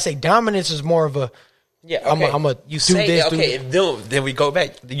 That's why I say dominance is more of a I'm you say then we go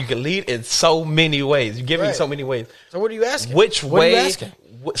back. You can lead in so many ways. You give me so many ways. So what are you asking? Which what way? Are you asking?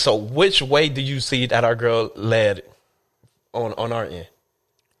 So which way do you see that our girl led on our end?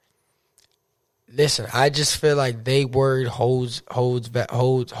 Listen, I just feel like they word holds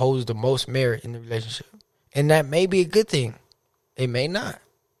the most merit in the relationship, and that may be a good thing. It may not.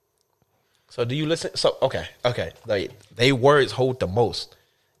 So do you listen? So okay. Like they words hold the most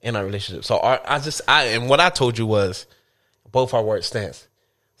in our relationship. So and what I told you was both our words stands.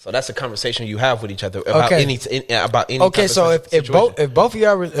 So that's a conversation you have with each other about any. Okay, so if both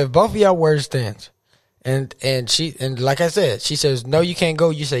of y'all words stands, and like I said, she says no, you can't go.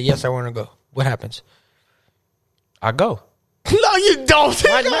 You say yes, I want to go. What happens? I go. No, you don't.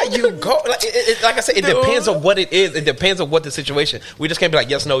 Why not? You go. Like I said, it depends on what it is. It depends on what the situation. We just can't be like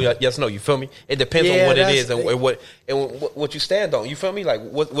yes, no. You feel me? It depends on what it is and what you stand on. You feel me? Like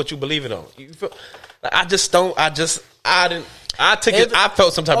what you believe in on. You feel? Like, I didn't. I took it. I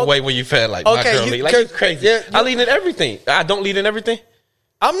felt some type of way when you felt like my girl lead. Like you crazy. Yeah, I lead in everything. I don't lead in everything.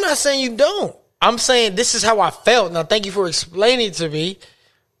 I'm not saying you don't. I'm saying this is how I felt. Now, thank you for explaining it to me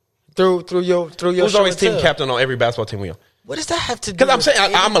through your. Who's always team captain on every basketball team we on? What does that have to do? Because I'm saying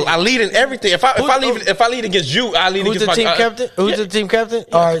I lead in everything. If I lead against you, I lead against the team captain. Who's the team captain?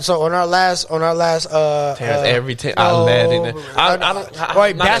 Yeah. All right. So on our last every team I led in.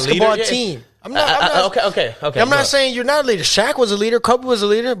 Right, basketball team. I'm not. Okay. I'm not saying you're not a leader. Shaq was a leader. Kobe was a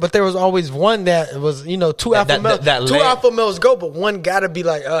leader, but there was always one that was, two alpha males. Two alpha males go, but one got to be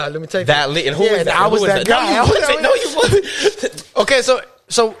like, let me take that. And who was that? I was that guy. No, you wasn't. Okay, so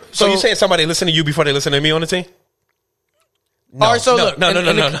you saying somebody listen to you before they listen to me on the team? No, all right, so look,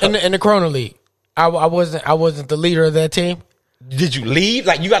 in the Corona League, I wasn't the leader of that team. Did you lead?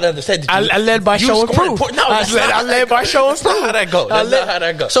 Like, you got to understand. I led by show and proof. No, I led by show and proof. That's not how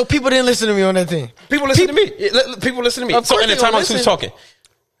that go. So people didn't listen to me on that team. People listen to me. People listen to me. So in the time I was who's talking?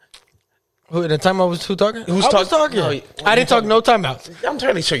 Who in the time I was who talking? Who's talking? No, I didn't talk no timeouts. I'm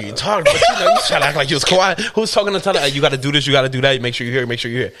totally sure you talked, but you try to act like you was quiet. Who's talking the time? You got to do this. You got to do that. Make sure you hear. Make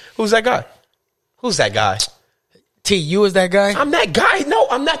sure you hear. Who's that guy? Who's that guy? T, you was that guy? I'm that guy. No,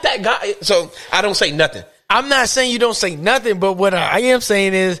 I'm not that guy. So I don't say nothing. I'm not saying you don't say nothing, but what I am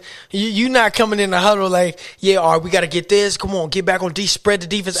saying is you not coming in the huddle like, all right, we got to get this. Come on, get back on D, spread the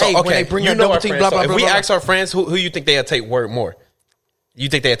defense. So, when they bring that double team, blah, blah, blah. If we ask our friends, who you think they'll take word more? You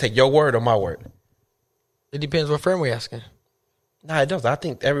think they'll take your word or my word? It depends what friend we're asking. Nah, it does. I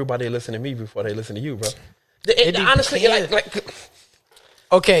think everybody listen to me before they listen to you, bro. Honestly,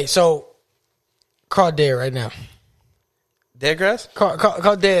 okay, so call Dare right now. Dare Grass?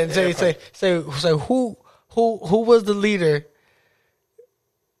 Call Dare and say who was the leader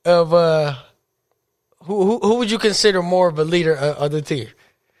of who would you consider more of a leader of the team?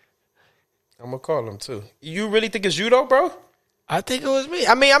 I'm gonna call him too. You really think it's you though, bro? I think it was me.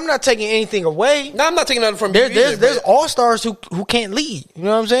 I mean, I'm not taking anything away. No, I'm not taking nothing from you. There's all stars who can't lead. You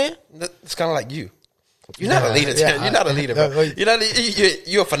know what I'm saying? It's kind of like you. You're not a leader. You're not a leader, bro.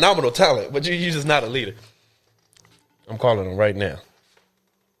 You're a phenomenal talent, but you're just not a leader. I'm calling him right now.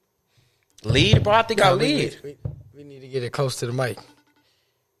 Lead, bro. I think I lead. We need to get it close to the mic.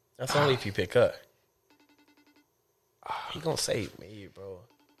 That's only if you pick up. He gonna save me, bro.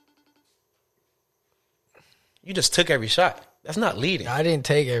 You just took every shot. That's not leading. I didn't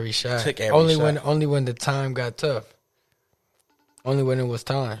take every shot. Took every shot. Only when the time got tough. Only when it was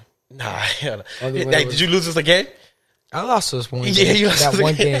time. Nah. Hey, did you lose this again? I lost this one. Yeah, you lost that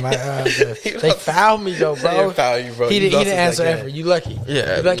one game. They fouled me though, bro. They fouled you, bro. He didn't answer that effort. You lucky.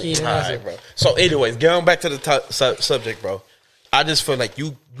 Yeah, you lucky he didn't all answer. right, bro. So, anyways, going back to the subject, bro. I just feel like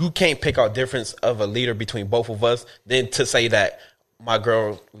you can't pick out difference of a leader between both of us than to say that my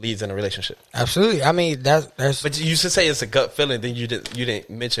girl leads in a relationship. Absolutely. I mean, that's. But you should say it's a gut feeling. Then you didn't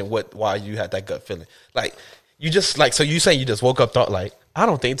mention why you had that gut feeling. Like you just like so you say you just woke up thought like I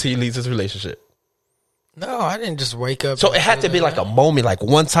don't think T leads this relationship. No, I didn't just wake up. So it had to be like a moment, like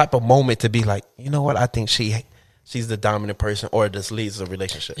one type of moment to be like, you know what? I think she's the dominant person, or this leads a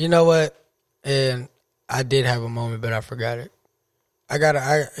relationship. You know what? And I did have a moment, but I forgot it.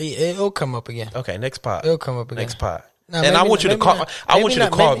 It'll come up again. Okay, next pod. It'll come up again. Next pod. No, and I want you to call. I want you to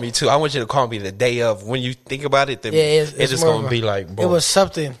call maybe. me too. I want you to call me the day of when you think about it. Then it's just gonna be like, boom. It was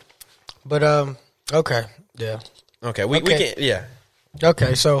something, but okay, yeah, okay. We can't. Yeah.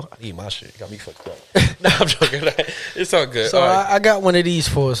 Okay, so I need my shit. Got me fucked up. No, I'm joking. It's all good. So all right. I got one of these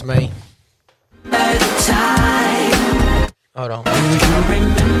for us, man. Hold on.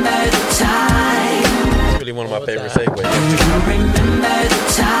 It's really one of my favorite segues.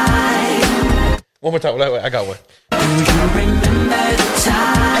 One more time. Wait, I got one.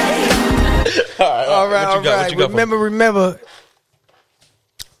 All right. Remember.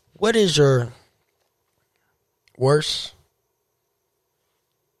 What is your worst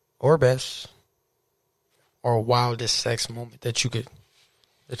or best or wildest sex moment that you can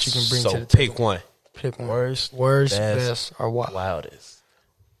bring to the table? Pick one. Pick one. Worst, best, or wildest.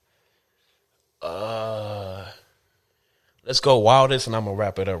 Let's go wildest, and I'm gonna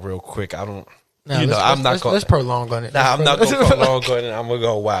wrap it up real quick. I don't. Let's prolong on it. Nah, I'm not gonna prolong on it. I'm gonna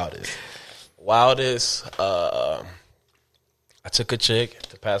go wildest. Wildest. I took a chick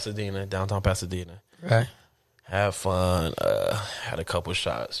to Pasadena, downtown Pasadena. Right. Have fun. Had a couple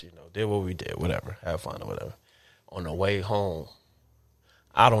shots. Did what we did. Whatever. Have fun or whatever. On the way home,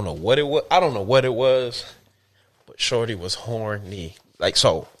 I don't know what it was. But shorty was horny. Like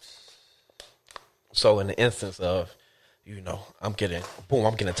so. So in the instance of, I'm getting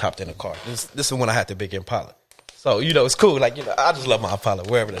topped in the car. This is when I had the big Impala. So, it's cool. Like, I just love my Impala,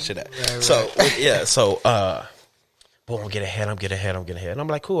 wherever that shit at. Right. So, yeah. So, boom, I'm getting head. And I'm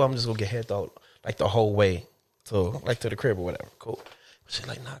like, cool, I'm just going to get head though, like the whole way to the crib or whatever. Cool. But she's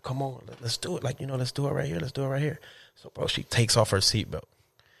like, nah, come on. Let's do it. Like, let's do it right here. So, bro, she takes off her seatbelt.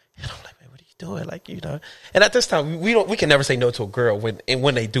 And I'm like, man, what are you doing? Like, And at this time, we can never say no to a girl when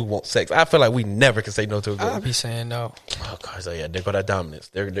they do want sex. I feel like we never can say no to a girl. I'll be saying no. Oh God, so yeah, there go that dominance.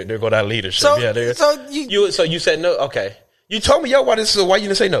 There go that leadership. So, yeah, so you said no. Okay, you told me why you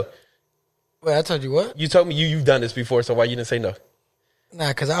didn't say no? Well, I told you what? You told me you've done this before, so why you didn't say no? Nah,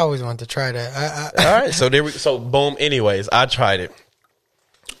 because I always wanted to try that. All right, so boom. Anyways, I tried it,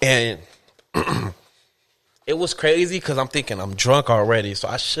 and it was crazy because I'm thinking I'm drunk already, so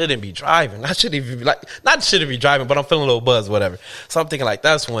I shouldn't be driving. I shouldn't even be driving, but I'm feeling a little buzzed, whatever. So I'm thinking like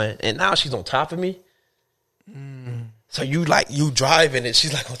that's when, and now she's on top of me. So you driving and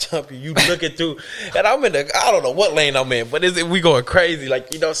she's like on top of you. You looking through, and I'm in I don't know what lane I'm in, but we going crazy,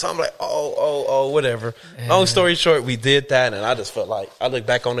 So I'm like, oh, whatever. Yeah. Long story short, we did that, and I just felt like I look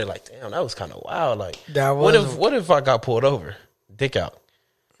back on it like, damn, that was kind of wild. Like, what if I got pulled over, dick out?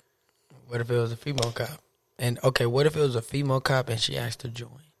 What if it was a female cop? And okay, what if it was a female cop and she asked to join?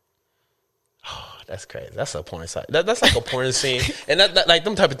 Oh, that's crazy. That's a porn site. That's like a porn scene, and that like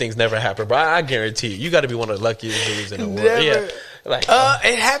them type of things never happen. But I guarantee you got to be one of the luckiest dudes in the world. Never. Yeah,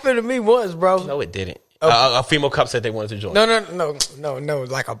 it happened to me once, bro. No, it didn't. A female cop said they wanted to join. No,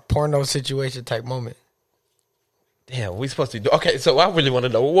 like a porno situation type moment. Damn, we supposed to do. Okay, so I really want to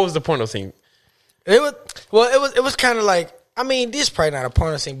know, what was the porno scene? It was kind of like, I mean, this is probably not a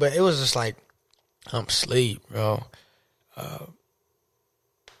porno scene, but it was just like, I'm asleep, bro.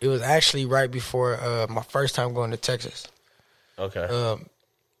 It was actually right before my first time going to Texas. Okay.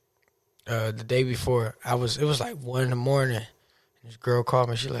 The day before, it was like 1 a.m. This girl called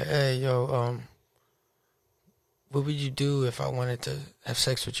me. She's like, "Hey, yo, what would you do if I wanted to have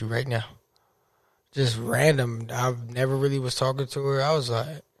sex with you right now?" Just random. I never really was talking to her. I was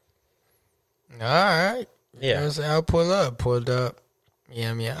like, "All right, yeah." I'll pull up. Pulled up.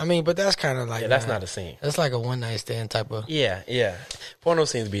 Yeah. I mean, but that's kind of like... Yeah, that's not a scene. That's like a one-night stand type of... Yeah. Porno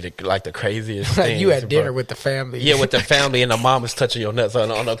scenes be the craziest thing. You at dinner with the family. Yeah, with the family, and the mom is touching your nuts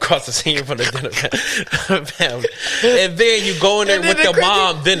on across the scene from the dinner family. And then you go in there with the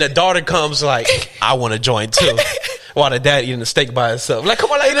mom, then the daughter comes like, I want to join too. While the dad eating the steak by himself. Like, come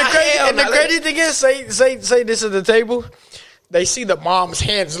on, like, the crazy thing is, say this at the table. they see the mom's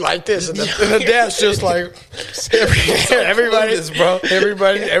hands like this, and the dad's just like,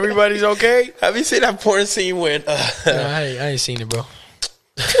 everybody's okay. Have you seen that porn scene when? No, I ain't seen it, bro.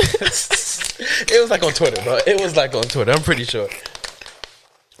 It was like on Twitter, bro. It was like on Twitter. I'm pretty sure.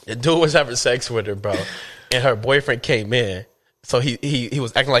 The dude was having sex with her, bro, and her boyfriend came in. So he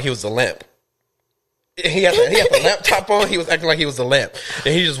was acting like he was a lamp. He had the laptop on. He was acting like he was a lamp,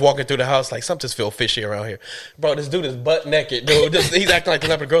 and he just walking through the house like something's feel fishy around here, bro. This dude is butt naked, dude. He's acting like the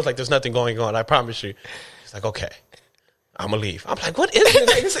lamp. The girl's like, "There's nothing going on. I promise you." He's like, "Okay, I'm gonna leave." I'm like, "What is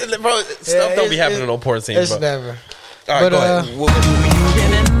this, bro? Stuff don't be happening on porn scenes, bro." It's never. All right, go ahead.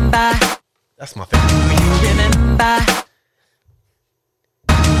 That's my favorite.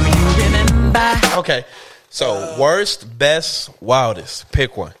 Okay, so worst, best, wildest.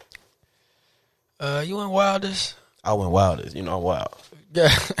 Pick one. You went wildest? I went wildest. You know I'm wild. Yeah.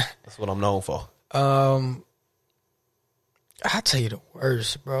 That's what I'm known for. I'll tell you the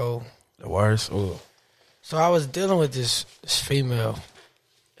worst, bro. The worst? Ooh. So I was dealing with this female,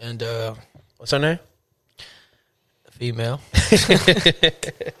 and what's her name? Female.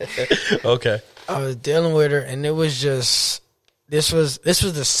 Okay. I was dealing with her, and it was just this was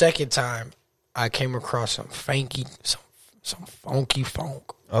the second time I came across some funky funk.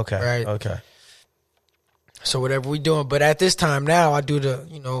 Okay. Right. Okay. So whatever we doing, but at this time now, I do the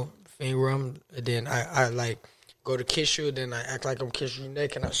finger rum, and then I like go to kiss you, and then I act like I'm kissing your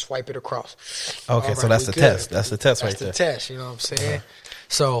neck, and I swipe it across. Okay, right, so that's the test. That's the test right there. That's the test. You know what I'm saying? Uh-huh.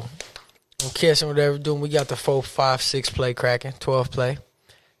 So I'm kissing, whatever doing. We got the 4, 5, 6 play cracking, 12 play.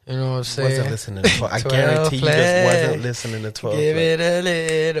 You know what I'm saying? Wasn't listening to 12. I guarantee you just wasn't listening to 12. Give it a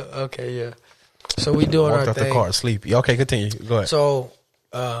little. Okay, yeah. So we doing Walked our out thing. the car sleepy. Okay, continue. Go ahead. So,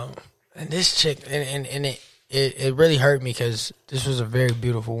 and this chick, and it really hurt me because this was a very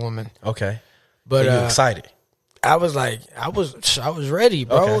beautiful woman. Okay, but so you excited? I was like, I was ready,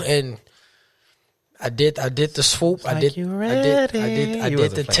 bro, okay. And I did the swoop. I did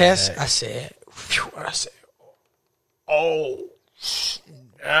the test. I said, oh.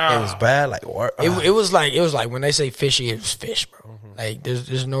 It was bad. Like what? It was like when they say fishy, it was fish, bro. Mm-hmm. Like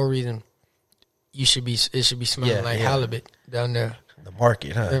there's no reason it should be smelling like halibut down there. The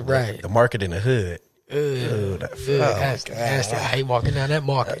market, huh? Right. The market in the hood. That's nasty. I hate walking down that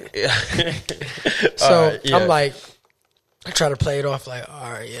market. So right, yeah. I'm like, I try to play it off like,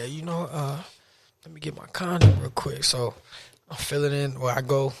 all right, yeah, let me get my condom real quick. So I fill it in. Well, I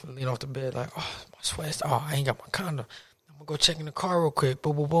go lean off the bed like, oh, my sweat's. Oh, I ain't got my condom. Go check in the car real quick.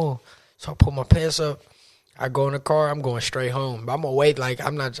 Boom, boom, boom. So I pull my pants up. I go in the car. I'm going straight home. But I'm gonna wait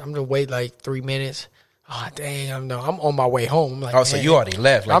I'm gonna wait like 3 minutes. Oh dang! I'm on my way home. I'm like, oh, so you already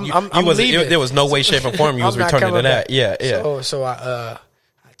left? Like I'm leaving. There was no way, shape, or form you was returning to that. Yeah, yeah. So I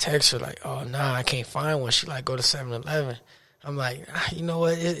text her like, oh nah, I can't find one. She like, go to 7-Eleven. I'm like, you know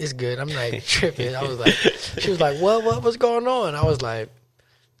what? It's good. I'm like tripping. I was like, she was like, what? What's going on? I was like,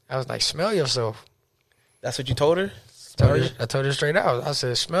 smell yourself. That's what you told her. I told her straight out. I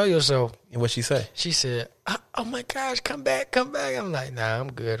said, smell yourself. And what'd she say? She said, oh my gosh, come back. I'm like, nah,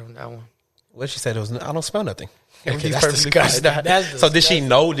 I'm good on that one. What she said, I don't smell nothing. Okay, that's disgusting. So did she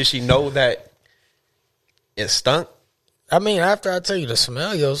know? Did she know that it stunk? I mean, after I tell you to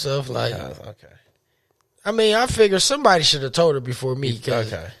smell yourself, like, okay. I mean, I figured somebody should have told her before me.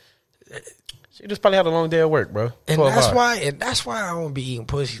 Okay. She just probably had a long day at work, bro. And that's why I don't be eating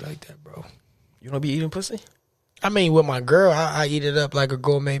pussy like that, bro. You don't be eating pussy? I mean, with my girl, I eat it up like a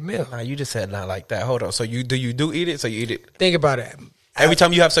gourmet meal. Nah, you just said not like that. Hold on. So you do eat it? So you eat it? Think about it. Every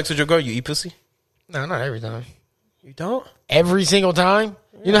time you have sex with your girl, you eat pussy? No, not every time. You don't? Every single time?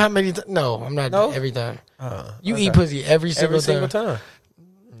 Yeah. You know how many times? No, I'm not every time. You eat pussy every single time?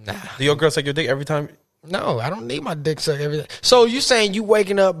 Nah. Do your girl suck your dick every time? No, I don't need my dick sucked every time. So you saying you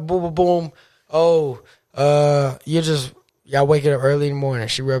waking up, boom, boom, boom. Oh, y'all waking up early in the morning.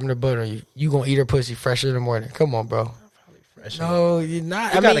 She rubbing her butt on you. You gonna eat her pussy fresh in the morning? Come on, bro. No, you're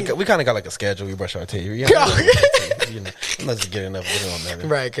not. We kind of got like a schedule. We brush our teeth. Let's get enough on that.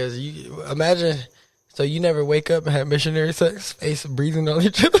 Right, because you imagine. So you never wake up and have missionary sex, face breathing on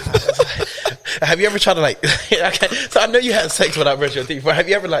each other. Have you ever tried to like? Okay, so I know you had sex without brushing your teeth, but have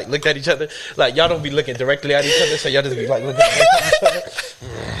you ever like looked at each other? Like y'all don't be looking directly at each other, so y'all just be like looking at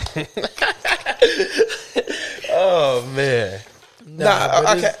each other. Oh man.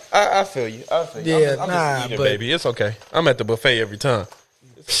 Okay. I feel you. Yeah, I'm eating, baby. It's okay. I'm at the buffet every time.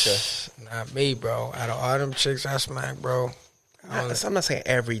 It's okay. Not me, bro. Out of all them chicks I smack, bro. I'm not saying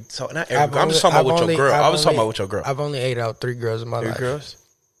every. So not every. I'm just talking about with your girl. I was talking about with your girl. I've only ate out 3 girls in my life. 3 girls.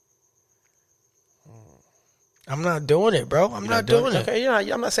 I'm not doing it, bro. I'm not doing it. Okay,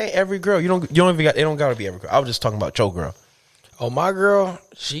 yeah. I'm not saying every girl. You don't even got. It don't gotta be every girl. I was just talking about your girl. Oh, my girl,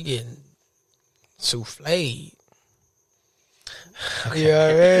 she getting soufflé. Okay. You know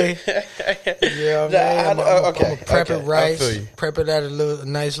what I mean? You know what I mean? I'm gonna prep it right. Prep it at a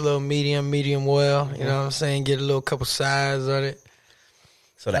nice little medium well. You know what I'm saying? Get a little couple sides on it.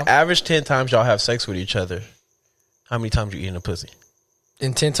 So the average 10 times y'all have sex with each other, how many times you eating a pussy?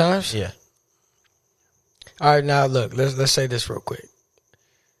 In 10 times? Yeah. All right, now look, let's say this real quick.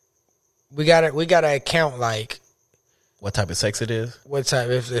 We gotta account like what type of sex it is. What type?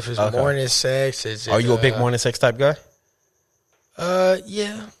 If it's morning sex, are you a big morning sex type guy?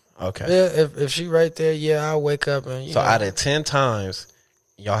 Yeah. Okay. Yeah, if she right there, yeah, I'll wake up and so out of 10 times,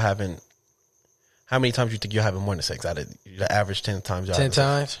 y'all having. How many times you think you're having morning sex out of the average 10 times y'all 10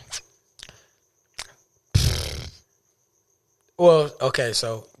 times? Well, okay,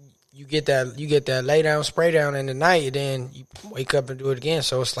 so you get that lay down, spray down in the night, and then you wake up and do it again.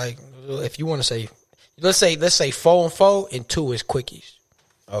 So it's like, if you want to say, let's say 4 and 4 and 2 is quickies.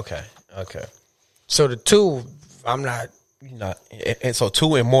 Okay. So the 2, I'm not. You're not, and so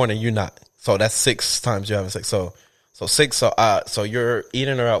 2 in morning you're not. So that's 6 times you're having sex. So 6. So you're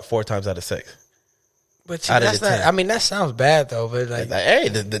eating her out 4 times out of 6. But see, that's not. I mean, that sounds bad though. But like hey,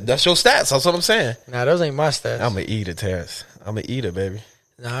 that's your stats. That's what I'm saying. Nah, those ain't my stats. I'm gonna eat it, Terrence. I'm gonna eat it, baby.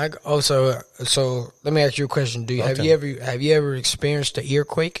 Nah. So let me ask you a question. Have you ever experienced the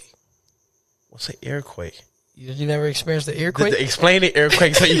earquake? What's an earquake? You never experienced the earquake? Explain the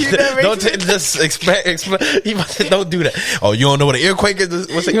earquake. So you don't just explain. Don't do that. Oh, you don't know what an earquake is?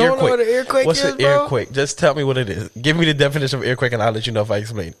 What's an earquake? You don't know what an earquake What's is, an earquake? Just tell me what it is. Give me the definition of earquake, and I'll let you know if I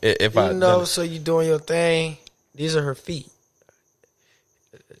explain. So you doing your thing. These are her feet,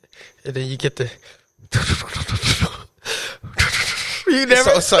 and then you get the. You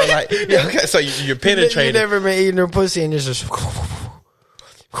never. So you're penetrating. You never been eating her pussy, and it's just.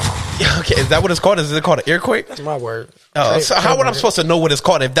 Okay, is that what it's called? Is it called an earquake? That's my word. Oh, so how would I supposed to know what it's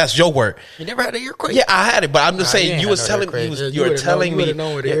called if that's your word? You never had an earquake? Yeah, I had it, but I'm just saying you was telling me. You were telling me.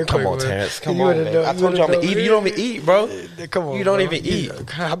 Come on, Terrence. Come on, man. I told you I'm gonna eat. You don't even eat, bro. Come on, you don't even eat.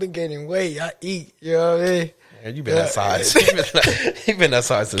 I've been gaining weight. I eat. You know what I mean? Man, you been that size. You've been that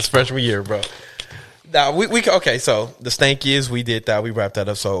size since freshman year, bro. Now we okay. So the stankies, we did that. We wrapped that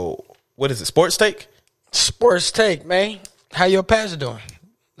up. So what is it? Sports take? Sports take, man. How your pads doing?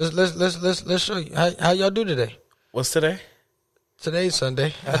 Let's show you how y'all do today. What's today? Today's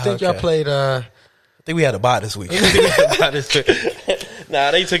Sunday. I think y'all played. I think we had a bye this week. Nah,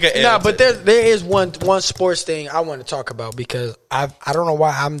 they took an L. Nah, but there is one sports thing I want to talk about because I don't know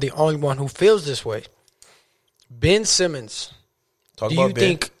why I'm the only one who feels this way. Ben Simmons. Do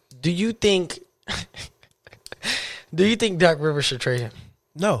you think Doc Rivers should trade him?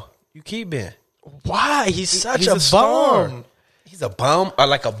 No, you keep Ben. Why? He's such a bum. He's a bum or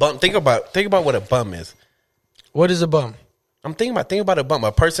like a bum. Think about what a bum is. What is a bum? I'm thinking about a bum,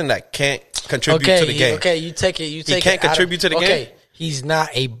 a person that can't contribute to the game. Okay, you take it. He can't contribute to the game. Okay, he's not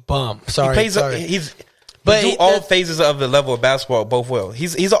a bum. Sorry, He do all phases of the level of basketball both well.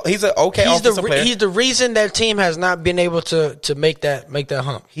 He's an okay offensive player. He's the reason that team has not been able to make that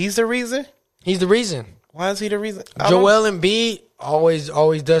hump. He's the reason. He's the reason. Why is he the reason? Joel Embiid always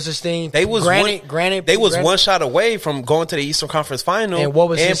does his thing. They was one shot away from going to the Eastern Conference Final. And what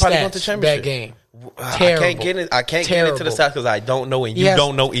was his stats stats that game? Terrible. I can't get into the stats because I don't know, and you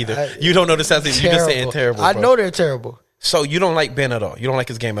don't know either. You don't know the stats. You're just saying terrible. I know they're terrible. So you don't like Ben at all. You don't like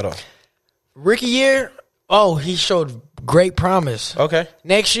his game at all. Rookie year, he showed great promise. Okay.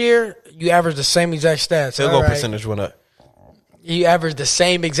 Next year, you average the same exact stats. Field goal percentage went up. You average the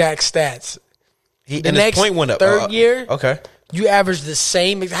same exact stats. The next point went up. Third year, okay. You average the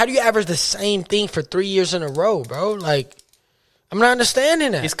same. How do you average the same thing for 3 years in a row, bro? Like, I'm not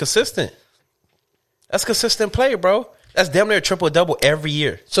understanding that. He's consistent. That's consistent play, bro. That's damn near a triple-double every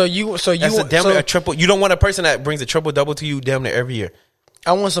year. That's damn near a triple. You don't want a person that brings a triple-double to you damn near every year.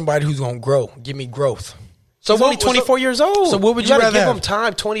 I want somebody who's going to grow. Give me growth. So he's only 24 years old. So what would you rather give have? Him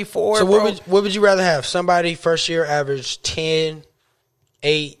time, 24, So bro. what would you rather have? Somebody first year averaged 10,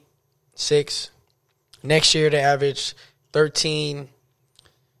 8, 6. Next year they averaged 13,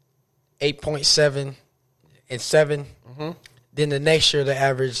 8.7, and 7. Mm-hmm. Then the next year they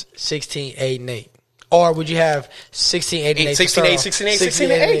averaged 16, 8, and 8. Or would you have 16, 8, and 8? 16, 8, 16, 8,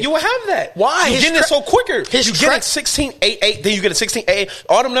 16, 8. You will have that. Why? You're getting it so quicker. You get it 16, 8, 8. Then you get a 16, 8.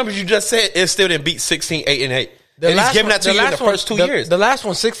 All the numbers you just said, it still didn't beat 16, 8, and 8. And he's giving that to you in the first 2 years. The last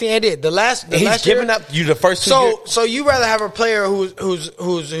one, 16, 8, 8. He's giving that you the first 2 years. So you rather have a player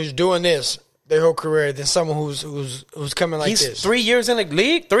who's doing this their whole career than someone who's coming like He's this. 3 years in the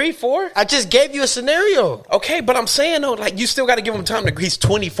league, 3, 4. I just gave you a scenario. Okay, but I'm saying though, like you still got to give him time to. He's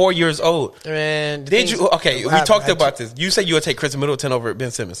 24 years old. And Did you? Okay, we talked about this. You said you would take Chris Middleton over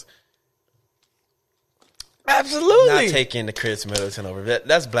Ben Simmons. Absolutely. Not taking the Chris Middleton over.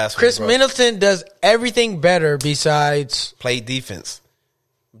 That's blasphemy. Chris bro. Middleton does everything better besides Play defense.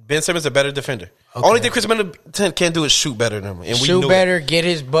 Ben Simmons a better defender. Okay. Only thing Chris Middleton can do is shoot better than him. And we shoot knew better, it. get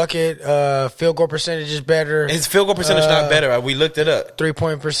his bucket, field goal percentage is better. His field goal percentage not better. We looked it up.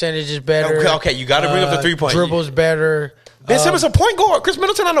 3-point percentage is better. Okay, you got to bring up the 3-point. Dribbles better. Ben Simmons a point guard. Chris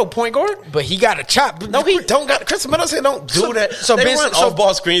Middleton not no point guard. But he got a chop. No, he don't got. Chris Middleton don't do that. So they Ben- run so- off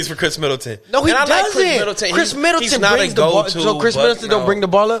ball screens for Chris Middleton. No, he And I doesn't. like Chris Middleton. Chris Middleton he's not brings a the ball. go-to, So Chris but Middleton don't no. bring the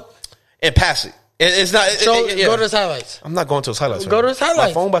ball up. And pass it. It's not. So yeah. go to his highlights. I'm not going to his highlights. Go to his highlights.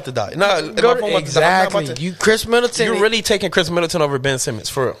 My phone about to die. No, Go my phone to, about to die. I'm not about exactly. to- You Chris Middleton. You're really taking Chris Middleton over Ben Simmons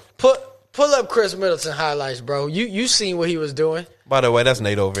for real. Pull up Chris Middleton highlights, bro. You seen what he was doing. By the way, that's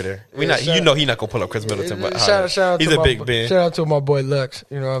Nate over there. We Yeah, not. shout- You know he not gonna pull up Chris Middleton. But Shout out he's to a my big boy- Ben. Shout out to my boy Lux.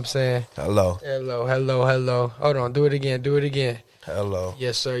 You know what I'm saying? Hello. Hello. Hold on. Do it again. Hello.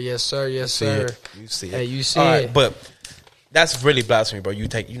 Yes, sir. See sir. it. You see it. Hey, you see All it. right, but that's really blasphemy, bro. You're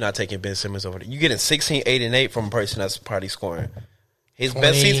not taking Ben Simmons over there. You getting 16, 8, and 8 from a person that's probably scoring. His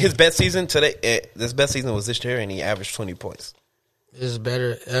 20. best season today. This best season was this year, and he averaged 20 points. This is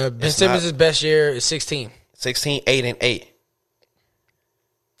better. Ben It's Simmons' best year is 16. 16, 8, and 8.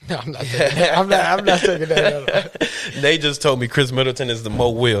 No, I'm not taking that. I'm not taking that. They just told me Chris Middleton is the Mo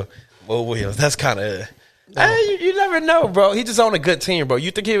Williams. That's kind of. You never know, bro. He just on a good team, bro.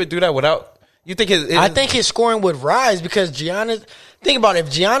 You think he would do that without? You think I think his scoring would rise because Giannis. Think about it.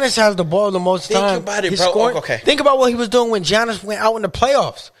 If Giannis has the ball the most Think time, about it, his bro. scoring- Okay. Think about what he was doing when Giannis went out in the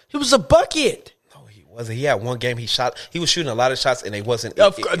playoffs. He was a bucket. No, he wasn't. He had one game. He was shooting a lot of shots, and they wasn't.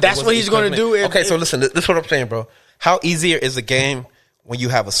 Of course, that's what he's gonna do if- Okay, so listen. This is what I'm saying, bro. How easier is the game when you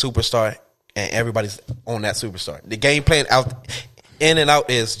have a superstar and everybody's on that superstar? The game playing out in and out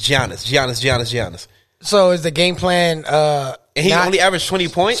is Giannis. So is the game plan? And he not- only averaged 20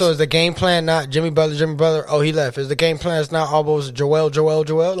 points. So is the game plan not Jimmy Butler? Oh, he left. Is the game plan is not almost Joel?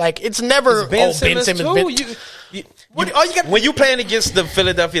 Like it's never Ben Simmons too. Ben- When you playing against the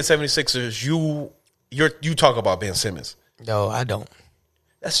Philadelphia 76ers, you talk about Ben Simmons. No, I don't.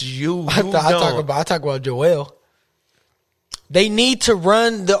 That's you. I talk about Joel. They need to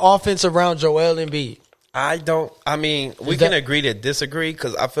run the offense around Joel Embiid. I don't. I mean, we that- can agree to disagree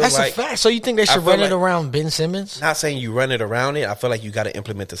because I feel That's like a fact. So you think they I should feel run it like- around Ben Simmons? Not saying you run it around it. I feel like you got to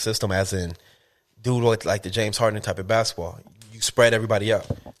implement the system, as in do like the James Harden type of basketball. You spread everybody out.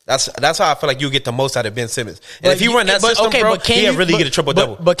 That's how I feel like you get the most out of Ben Simmons. And if he run that system, bro, he'll really get a triple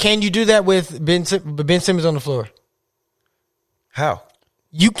double. But can you do that with Ben Simmons on the floor? How?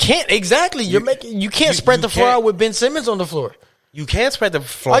 You can't exactly. You can't spread the floor can't. out with Ben Simmons on the floor. You can't spread the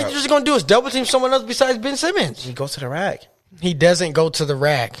floor. All you're just gonna do is double team someone else besides Ben Simmons. He goes to the rack. He doesn't go to the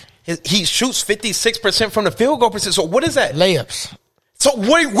rack. He shoots 56% from the field goal percent. So what is that? Layups, So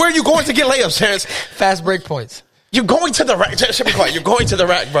where are you going to get layups, Terrence? fast break points. You're going to the rack. Just be quiet. You're going to the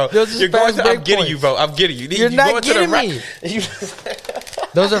rack, bro. Those are You're going fast to, break I'm getting points. you, bro. I'm getting you. You're not going to the getting rack. me.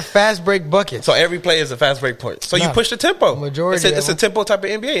 Those are fast break buckets. So every play is a fast break point. So you Nah. push the tempo. Majority It's of a tempo type of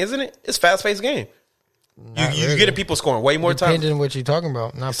NBA, isn't it? It's fast paced game. You really. getting people scoring way more time. Depending on what you're talking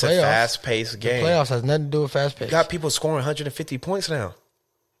about. Not It's playoffs. a fast paced game. Playoffs has nothing to do with fast pace. You got people scoring 150 points now.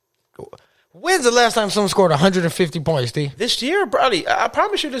 When's the last time someone scored 150 points, D? This year, probably. I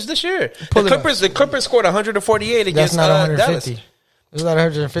promise you this year. Pull The it up. Clippers scored 148 That's against not 150. Dallas. It's not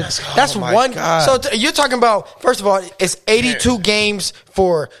 150. Oh That's my one. God. So you're talking about, first of all, it's 82 games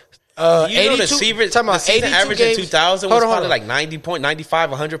for You know 82. the season, talking about the season 82 average games. in 2000 was Hold on, probably hold on. like 90 point, 95,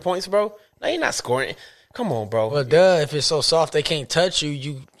 100 points, bro. Now you're not scoring. Come on, bro. Well, duh. If it's so soft they can't touch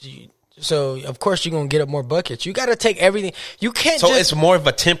you, so of course you're gonna get up more buckets. You got to take everything. You can't. So just, it's more of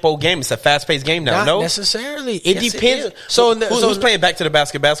a tempo game. It's a fast paced game now. not No, necessarily. It Yes, depends. is. So, who's playing back to the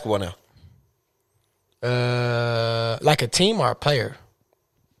basketball now? like a team or a player.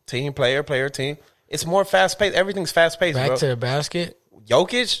 Team, player, team. It's more fast paced. Everything's fast paced, Back bro. to the basket.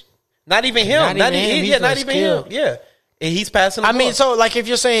 Jokic, not even him. Not even him. He's Not less even skilled. him. Yeah, and he's passing. The I mean, ball. so like if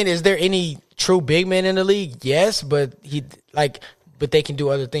you're saying, is there any true big men in the league? Yes, but but they can do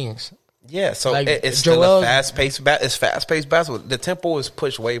other things. yeah. So like it's still Joel- a fast paced. It's fast paced basketball. The tempo is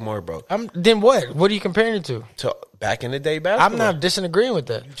pushed way more, bro. Then what? What are you comparing it to? To back in the day basketball. I'm not disagreeing with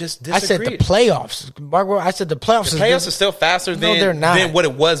that. You just I said the disagreed. playoffs. Mark, I said the playoffs. The playoffs are still faster No, they're not. than what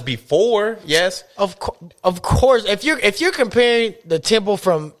it was before. Yes. Of course, if you're comparing the tempo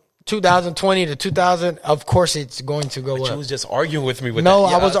from 2020 to 2000, of course it's going to go But up. you was just arguing with me with No,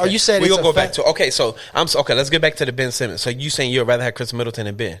 that. I was. You said we it's gonna a go back fact. to so okay. Let's get back to the Ben Simmons. So you saying you'd rather have Chris Middleton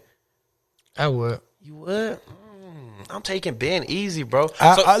than Ben? I would. You would? I'm taking Ben easy, bro.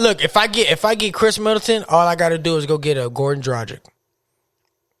 Look, if I get Chris Middleton, all I got to do is go get a Gordon Dragic.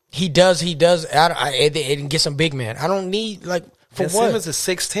 He does. And get some big man. I don't need for Ben what? Simmons is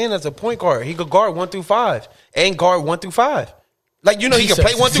 6'10" as a point guard. He could guard 1 through 5 and guard 1 through 5. Like, he can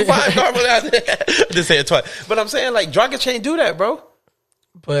play 1 through 5 guard. I just say it twice. But I'm saying, Dragic ain't do that, bro.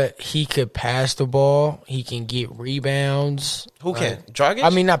 But he could pass the ball. He can get rebounds. Who can? Dragic? I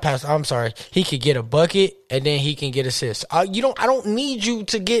mean, not pass. I'm sorry. He could get a bucket and then he can get assists. I don't need you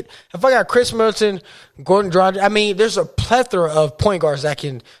to get. If I got Chris Middleton, Gordon Dragic. I mean, there's a plethora of point guards that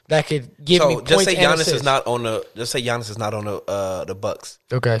could give me points. Just say and Giannis assists. is not on the. Just say Giannis is not on the Bucks.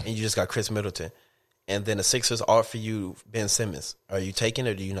 Okay. And you just got Chris Middleton, and then the Sixers offer you Ben Simmons. Are you taking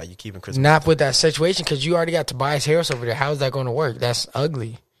it or do you not? You keeping Chris? Not with that situation because you already got Tobias Harris over there. How is that going to work? That's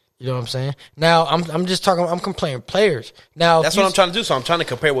ugly. You know what I'm saying? Now I'm just talking. I'm comparing players. Now that's what I'm trying to do. So I'm trying to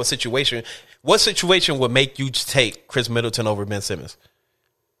compare what situation. What situation would make you take Chris Middleton over Ben Simmons?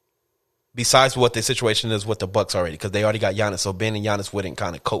 Besides what the situation is with the Bucks already, because they already got Giannis, so Ben and Giannis wouldn't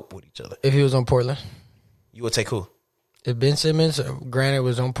kind of cope with each other. If he was on Portland, you would take who? If Ben Simmons, granted,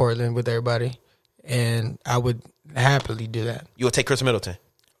 was on Portland with everybody, and I would happily do that. You would take Chris Middleton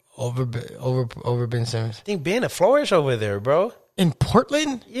over Ben Simmons. I think Ben a flourish over there, bro. In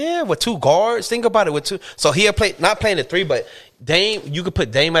Portland? Yeah, with 2 guards. Think about it with 2. So he'll play, not playing at 3, but Dame. You could put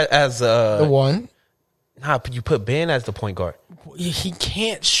Dame as the 1. Nah, you put Ben as the point guard. He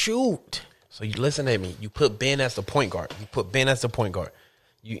can't shoot. So you listen to me. You put Ben as the point guard.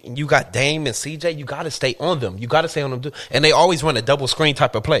 You got Dame and CJ. You got to stay on them. You got to stay on them. And they always run a double screen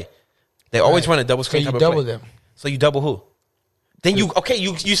type of play. They always run a double screen type of play. So you double them. So you double who? Then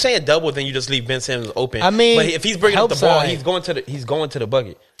you saying double, then you just leave Ben Simmons open. I mean, but if he's bringing up the ball, side. he's going to the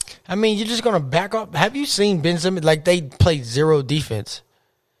bucket. I mean, you're just gonna back up. Have you seen Ben Simmons? They play zero defense.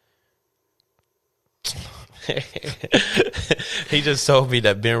 He just told me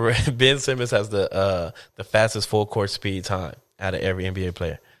that Ben Simmons has the fastest full court speed time out of every NBA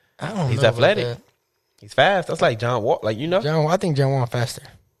player. I don't know. He's athletic. He's fast. That's like John Wall. I think John Wall faster.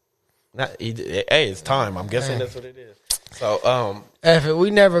 It's time. I'm guessing that's what it is. So,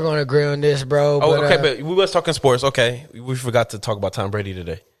 we never gonna agree on this, bro. But we was talking sports. Okay, we forgot to talk about Tom Brady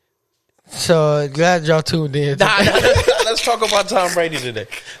today. So glad y'all tuned in. Let's talk about Tom Brady today.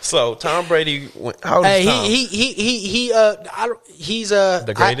 So Tom Brady, how old is Tom? He's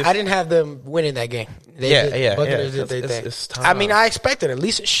the greatest. I didn't have them winning that game. It's Tom. I mean, I expected at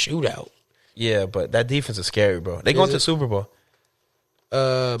least a shootout. Yeah, but that defense is scary, bro. They going to the Super Bowl.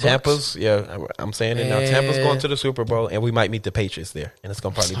 Tampa's, I'm saying it now. Tampa's going to the Super Bowl, and we might meet the Patriots there, and it's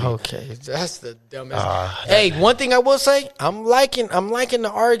gonna probably be okay. That's the dumbest. One thing I will say, I'm liking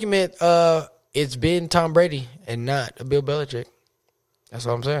the argument. It's been Tom Brady and not Bill Belichick. That's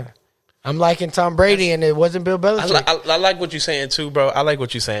what I'm saying. I'm liking Tom Brady, and it wasn't Bill Belichick. I like what you're saying too, bro. I like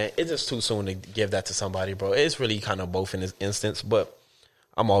what you're saying. It's just too soon to give that to somebody, bro. It's really kind of both in this instance, but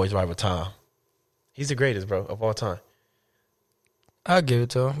I'm always right with Tom. He's the greatest, bro, of all time. I'll give it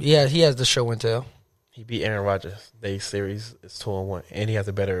to him. Yeah, he has the show and tell. He beat Aaron Rodgers. They series is 2-1, and he has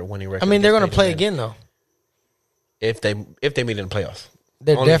a better winning record. I mean, they're going to play again though. If they meet in the playoffs,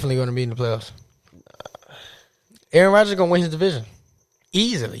 they're definitely going to be in the playoffs. Aaron Rodgers is going to win his division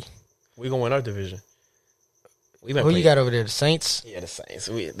easily. We're going to win our division. Who you got over there? The Saints. Yeah, the Saints.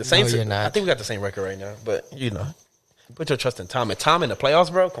 The Saints. No, I think we got the same record right now, but put your trust in Tom. And Tom in the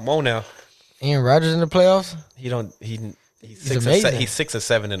playoffs, bro. Come on now. Aaron Rodgers in the playoffs. He's amazing. He's 6 and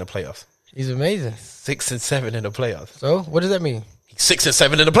 7 in the playoffs. He's amazing. 6 and 7 in the playoffs. So what does that mean? He's 6 and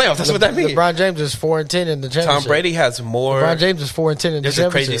 7 in the playoffs. That's what that means. LeBron James is 4-10 in the championship. Tom Brady has more. LeBron James is 4-10 in the championship. There's a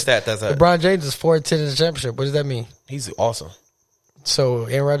crazy stat. LeBron James is 4-10 in the championship. What does that mean? He's awesome. So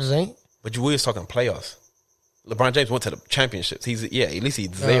Aaron Rodgers ain't. But we was talking playoffs. LeBron James went to the championships. At least he's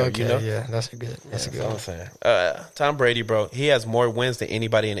there. Okay, yeah, that's a good. That's a good one. I'm saying. Tom Brady, bro, he has more wins than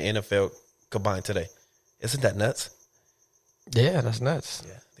anybody in the NFL combined today. Isn't that nuts? Yeah, that's nuts.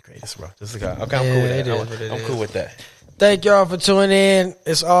 Yeah, the greatest, bro. This is the guy. Okay, I'm cool with that. I'm cool with that. Thank y'all for tuning in.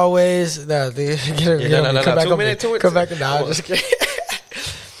 As always, come back to now. Just kidding.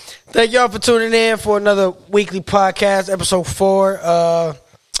 Thank y'all for tuning in for another weekly podcast, episode 4.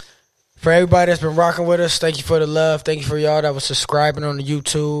 For everybody that's been rocking with us, thank you for the love. Thank you for y'all that was subscribing on the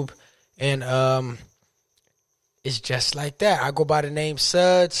YouTube. And it's just like that. I go by the name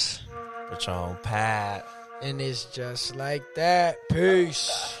Suds. Put your own Pat. And it's just like that.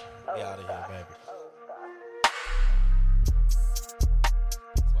 Peace. We out of here, baby.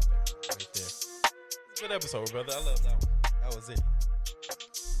 Good episode, brother. I love that one. That was it.